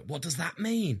Lila's like, what does that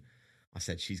mean? I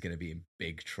said, she's going to be in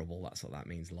big trouble. That's what that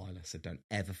means, Lila. So don't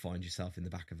ever find yourself in the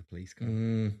back of a police car.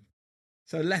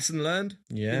 So lesson learned.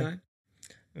 Yeah.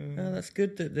 That's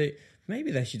good that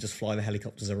maybe they should just fly the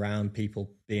helicopters around people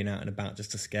being out and about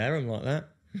just to scare them like that.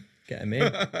 Get them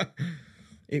in.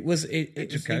 It was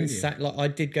insane. Like, I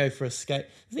did go for a skate.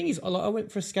 The thing is, I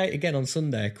went for a skate again on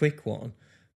Sunday, a quick one,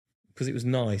 because it was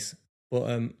nice. But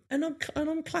and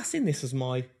I'm classing this as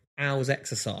my hour's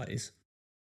exercise.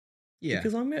 Yeah,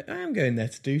 because I am going there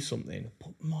to do something.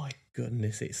 But my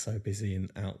goodness, it's so busy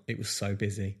and out. It was so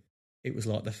busy. It was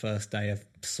like the first day of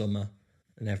summer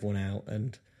and everyone out,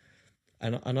 and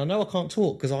I know I can't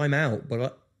talk because I'm out,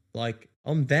 but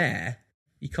I'm there.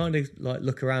 You kind of like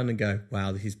look around and go,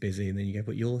 wow, this is busy. And then you go,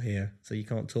 but you're here, so you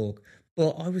can't talk.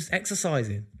 But I was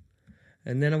exercising.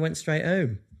 And then I went straight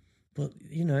home. But,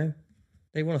 you know,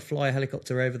 they want to fly a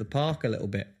helicopter over the park a little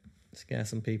bit, scare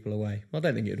some people away. I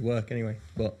don't think it would work anyway.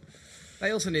 But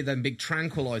they also need them big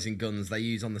tranquilising guns they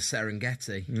use on the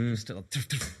Serengeti.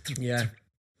 Yeah,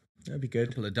 that'd be good.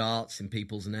 A couple of darts in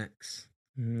people's necks.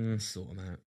 Sort them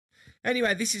out.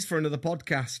 Anyway, this is for another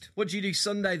podcast. What did you do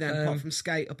Sunday then, apart from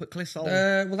skate up at Clissold?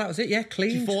 Well, that was it. Yeah, clean.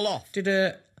 Did you fall off?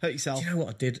 Hurt yourself? Do you know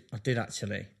what I did? I did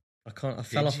actually. I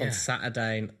fell off on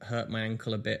Saturday and hurt my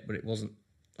ankle a bit, but it wasn't.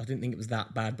 I didn't think it was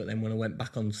that bad. But then when I went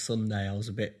back on Sunday,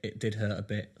 it did hurt a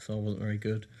bit, so I wasn't very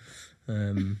good.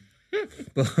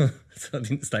 But so I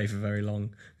didn't stay for very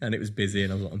long, and it was busy,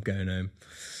 and I was like, I'm going home.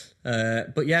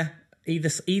 But yeah, either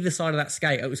side of that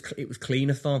skate, it was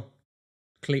clean-a-thon.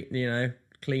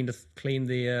 Cleaned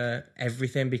the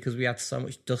everything because we had so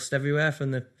much dust everywhere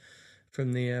from the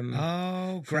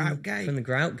grout gate. From the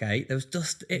grout gate, there was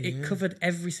dust. It covered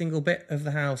every single bit of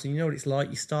the house, and you know what it's like.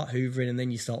 You start hoovering, and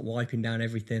then you start wiping down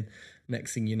everything.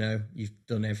 Next thing you know, you've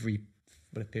done every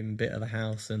flipping bit of the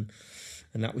house, and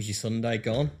that was your Sunday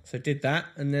gone. So I did that,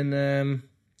 and then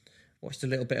watched a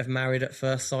little bit of Married at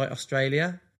First Sight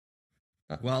Australia.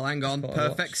 Well, hang on,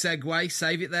 perfect segue.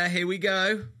 Save it there. Here we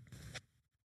go.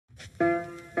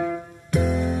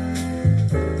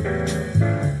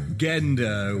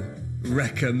 Gendo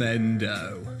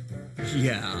recommendo.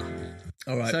 Yeah.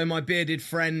 All right. So my bearded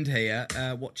friend here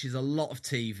watches a lot of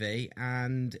TV,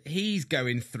 and he's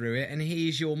going through it, and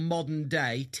he's your modern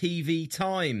day TV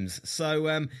Times.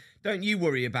 So don't you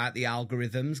worry about the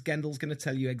algorithms. Gendel's going to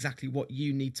tell you exactly what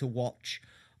you need to watch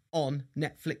on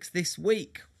Netflix this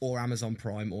week, or Amazon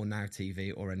Prime, or Now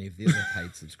TV, or any of the other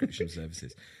paid subscription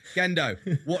services. Gendo,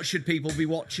 what should people be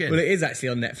watching? Well, it is actually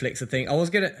on Netflix, I think. I was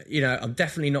going to, I'm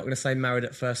definitely not going to say Married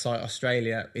at First Sight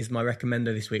Australia is my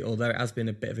recommender this week, although it has been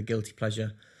a bit of a guilty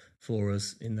pleasure for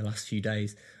us in the last few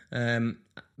days.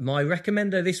 My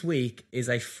recommender this week is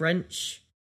a French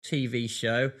TV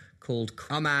show called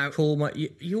I'm out.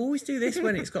 You always do this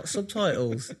when it's got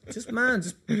subtitles. Just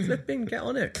flipping, get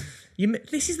on it.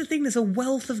 This is the thing, there's a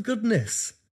wealth of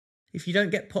goodness. If you don't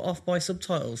get put off by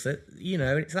subtitles,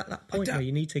 it's at that point where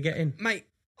you need to get in. Mate,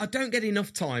 I don't get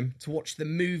enough time to watch the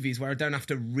movies where I don't have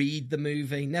to read the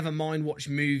movie. Never mind watch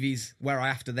movies where I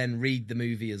have to then read the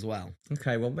movie as well.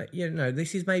 Okay, well,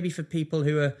 this is maybe for people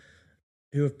who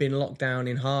have been locked down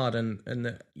in hard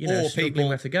and struggling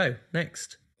where to go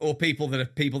next. Or people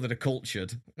that are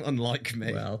cultured, unlike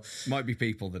me. Well, might be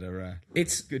people that are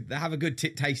it's good. They have a good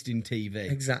taste in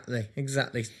TV.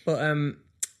 Exactly. But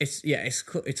it's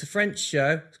a French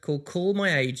show. It's called Call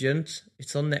My Agent.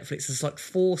 It's on Netflix. There's like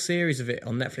 4 series of it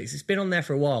on Netflix. It's been on there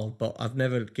for a while, but I've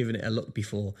never given it a look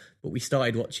before. But we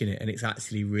started watching it, and it's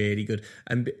actually really good.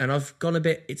 And I've gone a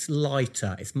bit. It's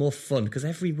lighter. It's more fun because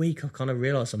every week I kind of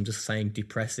realise I'm just saying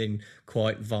depressing,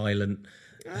 quite violent.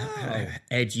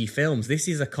 Edgy films. This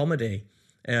is a comedy.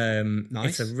 Nice.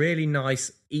 It's a really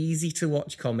nice, easy to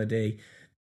watch comedy.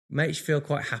 Makes you feel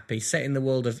quite happy. Set in the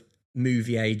world of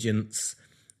movie agents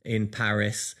in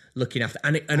Paris, looking after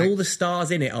and all the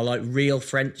stars in it are like real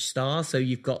French stars. So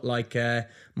you've got like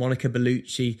Monica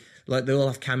Bellucci. Like they all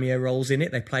have cameo roles in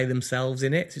it. They play themselves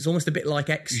in it. So it's almost a bit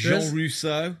like extras. Jean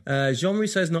Rousseau. Jean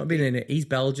Rousseau's not been in it. He's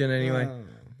Belgian anyway.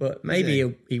 But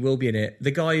maybe he will be in it. The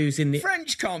guy who's in the...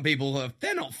 French people,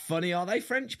 they're not funny, are they,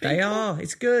 French people? They are.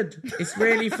 It's good. It's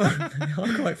really fun. They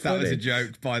are quite funny. That was a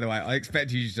joke, by the way. I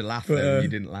expected you to laugh then. You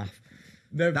didn't laugh.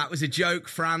 No, that was a joke,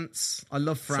 France. I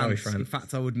love France. Sorry, France. In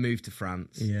fact, I would move to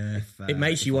France. Yeah. It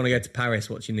makes you want to go to Paris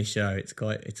watching this show. It's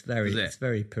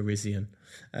very Parisian.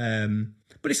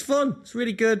 But it's fun. It's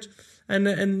really good.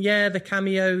 And yeah, the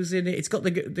cameos in it. It's got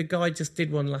the guy just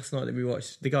did one last night that we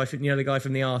watched. The guy from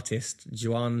The Artist,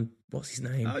 Joan. What's his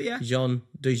name? Oh yeah, Jean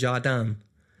Dujardin.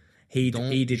 He Don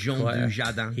did Jean quite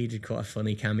Dujardin. he did quite a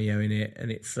funny cameo in it, and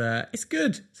it's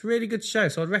good. It's a really good show,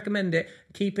 so I'd recommend it.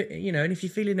 Keep it, and if you're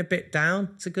feeling a bit down,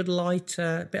 it's a good bit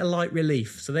of light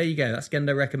relief. So there you go. That's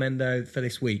Gendo Recommendo for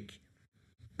this week.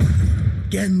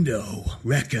 Gendo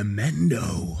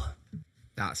Recommendo.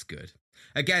 That's good.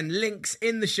 Again, links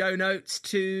in the show notes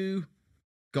to...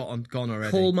 Gone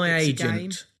already. Call My It's Agent.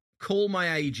 again, Call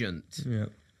My Agent. Yeah.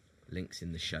 Links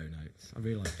in the show notes. I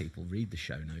realise people read the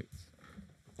show notes.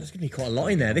 There's going to be quite a lot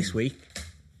in there this week.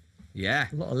 Yeah.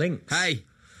 A lot of links. Hey,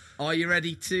 are you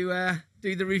ready to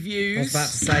do the reviews? I was about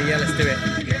to say, yeah, let's do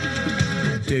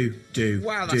it. Do.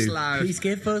 Wow, that's loud. Please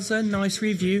give us a nice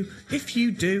review. If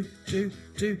you do,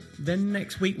 then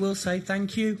next week we'll say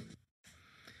thank you.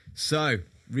 So,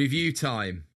 review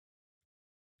time.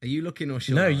 Are you looking or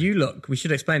shall No, I? you look. We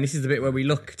should explain. This is the bit where we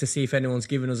look to see if anyone's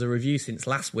given us a review since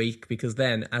last week, because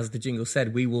then, as the jingle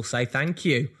said, we will say thank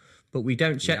you. But we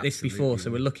don't check this before, so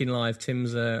we're looking live.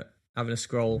 Tim's having a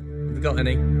scroll. Have we got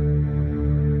any?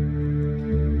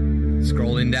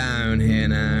 Scrolling down here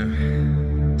now.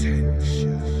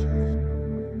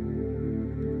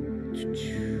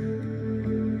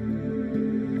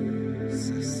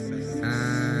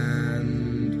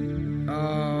 And...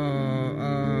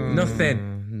 Oh.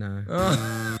 Nothing. No.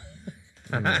 Oh.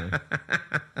 Do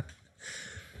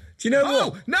you know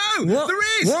what? No! What?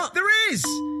 There is! What? There is!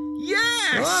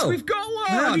 Yes! Whoa. We've got one!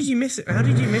 How did you miss it? Were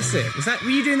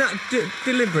you doing that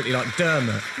deliberately, like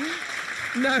Dermot?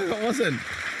 No, I wasn't.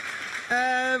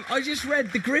 I just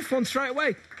read the Griff one straight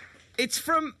away. It's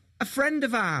from a friend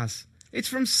of ours. It's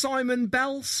from Simon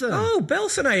Belson. Oh,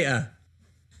 Belsonator.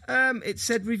 It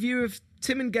said review of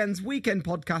Tim and Gen's weekend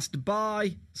podcast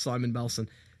by Simon Belson.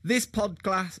 This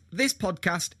podcast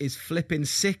is flipping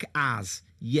sick as.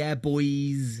 Yeah,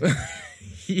 boys.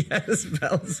 Yes,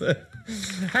 Belson.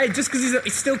 Hey, just because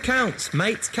it still counts.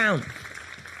 Mates count.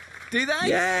 Do they?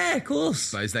 Yeah, of course.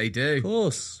 Suppose they do. Of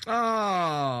course.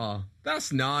 Oh,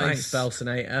 that's nice. Thanks,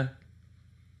 Belsonator.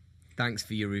 Thanks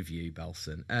for your review,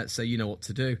 Belson. So you know what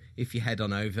to do. If you head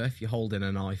on over, if you're holding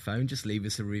an iPhone, just leave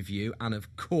us a review. And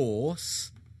of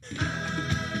course...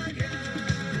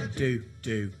 Do.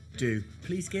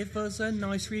 Please give us a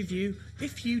nice review.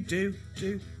 If you do,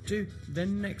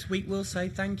 then next week we'll say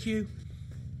thank you.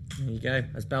 There you go.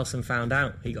 As Belson found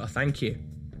out, he got a thank you.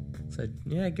 So,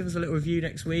 yeah, give us a little review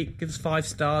next week. Give us 5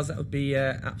 stars. That would be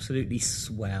absolutely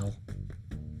swell.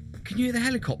 Can you hear the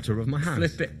helicopter above my house?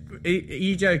 Flip it. Are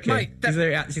you joking? Mate, Is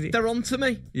there actually... they're on to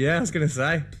me. Yeah, I was going to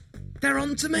say. They're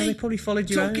on to me. Well, they probably followed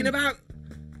you Talking home. about...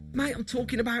 Mate, I'm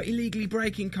talking about illegally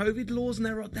breaking COVID laws, and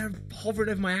they're hovering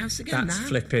over my house again. That's now.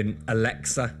 flipping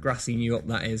Alexa grassing you up,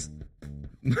 that is.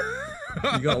 You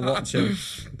got to watch them.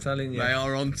 I'm telling you. They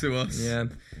are on to us. Yeah.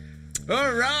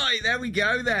 All right, there we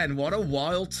go then. What a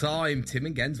wild time. Tim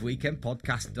and Gen's weekend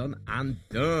podcast done and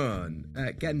done.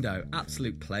 Gendo,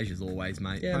 absolute pleasure as always,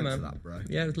 mate. Yeah, Thanks man. for that, bro.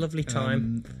 Yeah, it was a lovely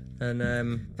time.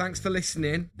 And Thanks for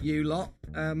listening, you lot.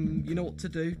 You know what to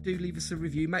do. Do leave us a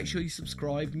review. Make sure you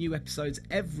subscribe. New episodes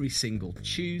every single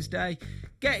Tuesday.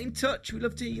 Get in touch. We'd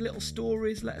love to hear your little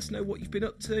stories. Let us know what you've been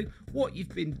up to, what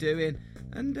you've been doing,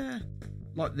 and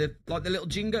like the little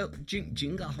jingle,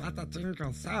 like that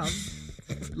jingle says.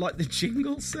 Like the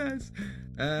jingle says.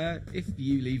 If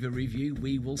you leave a review,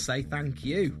 we will say thank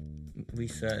you. we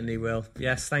certainly will.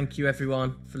 Yes, thank you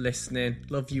everyone for listening.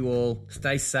 Love you all.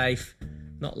 Stay safe.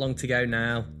 Not long to go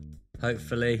now.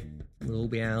 Hopefully we'll all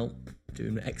be out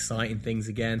doing exciting things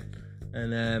again.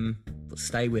 And but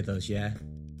stay with us, yeah?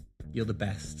 You're the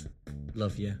best.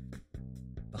 Love you.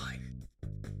 Bye.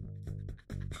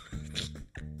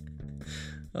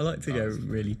 I like to go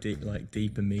really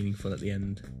deep and meaningful at the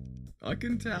end. I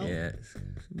can tell. Yeah,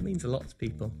 it means a lot to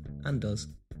people, and does.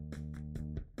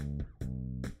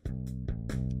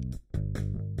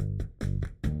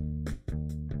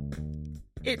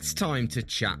 It's time to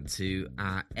chat to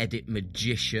our edit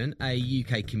magician, a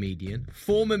UK comedian,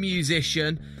 former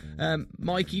musician,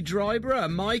 Mikey Dryborough.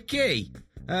 Mikey,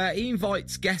 he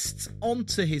invites guests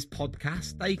onto his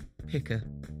podcast. They pick a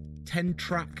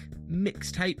 10-track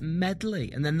mixtape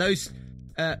medley, and then those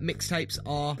mixtapes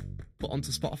are put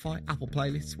onto Spotify, Apple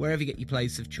playlists, wherever you get your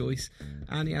plays of choice.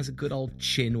 And he has a good old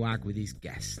chin wag with his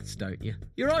guests, don't you?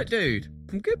 You're right, dude.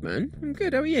 I'm good, man. I'm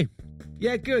good. How are you?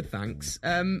 Yeah, good, thanks.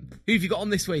 Who have you got on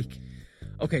this week?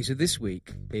 Okay, so this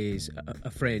week is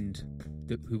a friend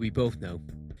who we both know.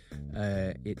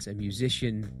 It's a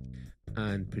musician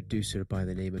and producer by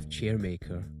the name of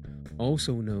Chairmaker,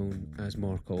 also known as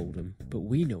Mark Oldham, but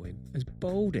we know him as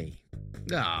Baldy.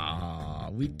 Ah,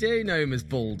 we do know him as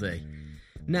Baldy.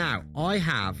 Now, I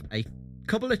have a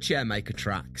couple of Chairmaker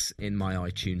tracks in my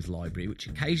iTunes library, which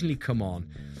occasionally come on,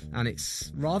 and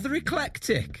it's rather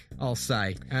eclectic, I'll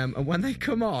say. And when they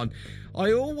come on,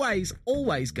 I always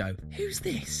go, who's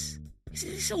this? Is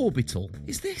this Orbital?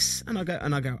 Is this? And I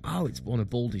go, oh, it's one of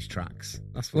Baldy's tracks.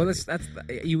 That's what that's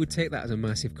you would take that as a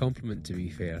massive compliment, to be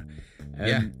fair.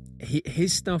 Yeah.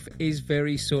 His stuff is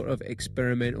very sort of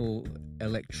experimental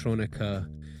electronica,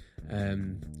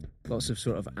 lots of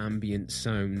sort of ambient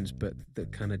sounds, but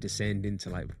that kind of descend into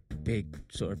like big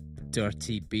sort of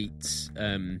dirty beats.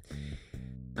 And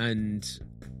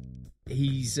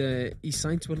he's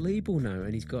signed to a label now,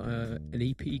 and he's got an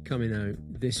EP coming out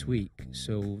this week,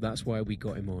 so that's why we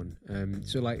got him on.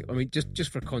 So like, I mean,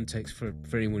 just for context, for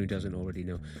anyone who doesn't already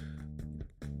know,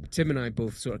 Tim and I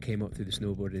both sort of came up through the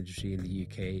snowboard industry in the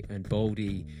UK, and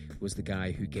Baldy was the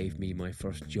guy who gave me my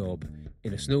first job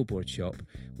in a snowboard shop,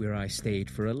 where I stayed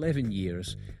for 11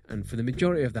 years, and for the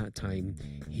majority of that time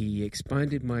he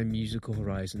expanded my musical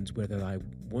horizons, whether I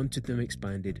wanted them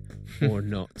expanded or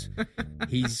not.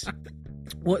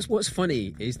 What's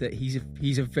funny is that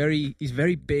he's a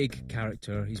very big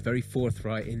character. He's very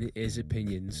forthright in his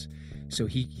opinions. So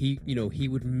he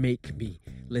would make me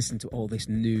listen to all this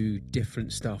new,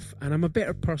 different stuff, and I'm a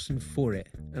better person for it.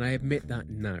 And I admit that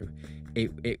now.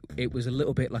 It was a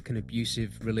little bit like an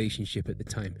abusive relationship at the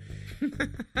time.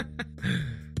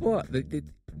 But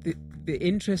the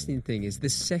interesting thing is, the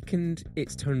second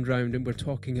it's turned round and we're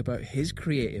talking about his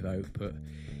creative output,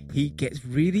 he gets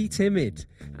really timid,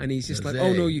 and he's just like,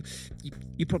 "Oh no, you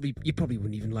probably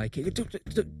wouldn't even like it.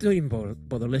 Don't even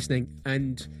bother listening."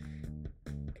 And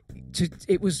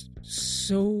it was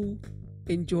so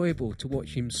enjoyable to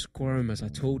watch him squirm as I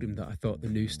told him that I thought the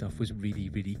new stuff was really,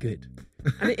 really good,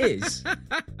 and it is.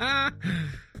 And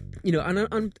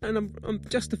I'm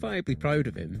justifiably proud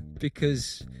of him,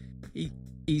 because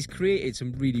he's created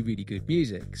some really, really good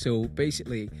music. So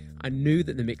basically, I knew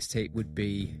that the mixtape would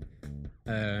be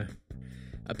a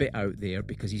bit out there,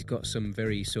 because he's got some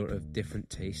very sort of different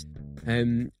taste.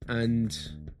 And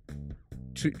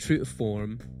true to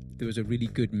form, there was a really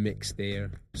good mix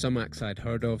there. Some acts I'd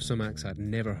heard of, some acts I'd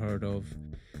never heard of.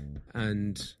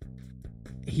 And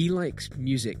he likes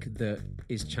music that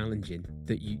is challenging,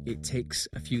 that it takes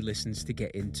a few listens to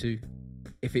get into.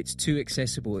 If it's too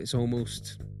accessible, it's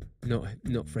almost not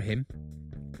for him.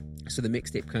 So the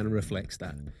mixtape kind of reflects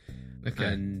that. Okay.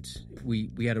 And we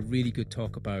had a really good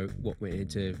talk about what went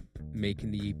into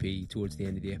making the EP towards the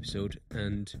end of the episode,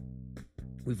 and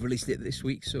we've released it this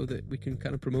week so that we can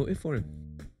kind of promote it for him.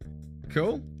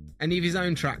 Cool. Any of his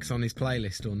own tracks on his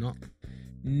playlist or not?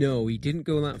 No, he didn't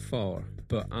go that far,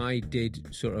 but I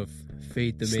did sort of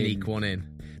fade them in. Sneak one in.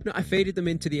 No, I faded them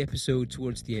into the episode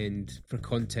towards the end for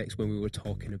context, when we were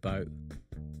talking about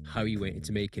how he went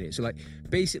into making it. So like,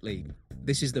 basically,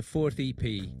 this is the fourth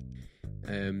EP,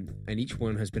 and each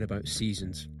one has been about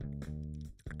seasons.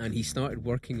 And he started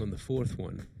working on the fourth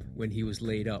one when he was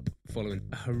laid up following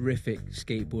a horrific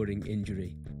skateboarding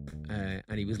injury.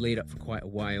 And he was laid up for quite a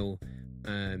while.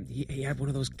 He had one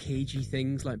of those cagey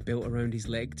things like built around his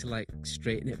leg to like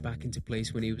straighten it back into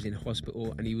place when he was in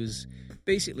hospital, and he was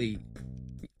basically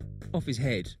off his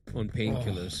head on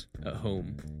painkillers at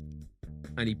home.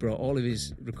 And he brought all of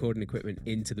his recording equipment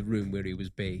into the room where he was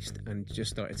based and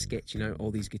just started sketching out all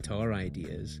these guitar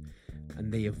ideas,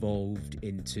 and they evolved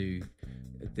into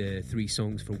the 3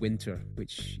 songs for Winter,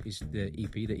 which is the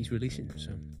EP that he's releasing.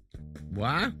 So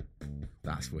wow,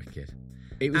 that's wicked.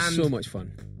 It was so much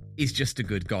fun. He's just a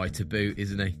good guy to boot,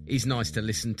 isn't he? He's nice to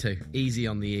listen to, easy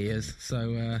on the ears.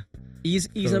 So he's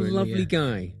a lovely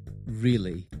guy,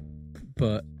 really.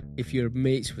 But if you're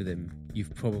mates with him,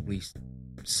 you've probably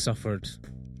suffered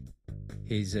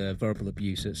his verbal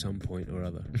abuse at some point or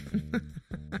other.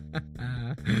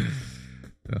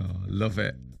 Oh, love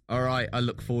it. All right, I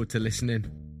look forward to listening.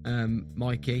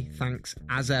 Mikey, thanks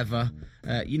as ever.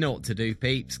 You know what to do,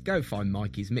 peeps. Go find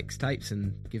Mikey's mixtapes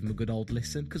and give him a good old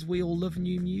listen, because we all love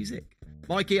new music.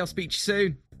 Mikey, I'll speak to you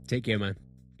soon. Take care, man.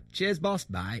 Cheers, boss.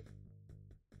 Bye.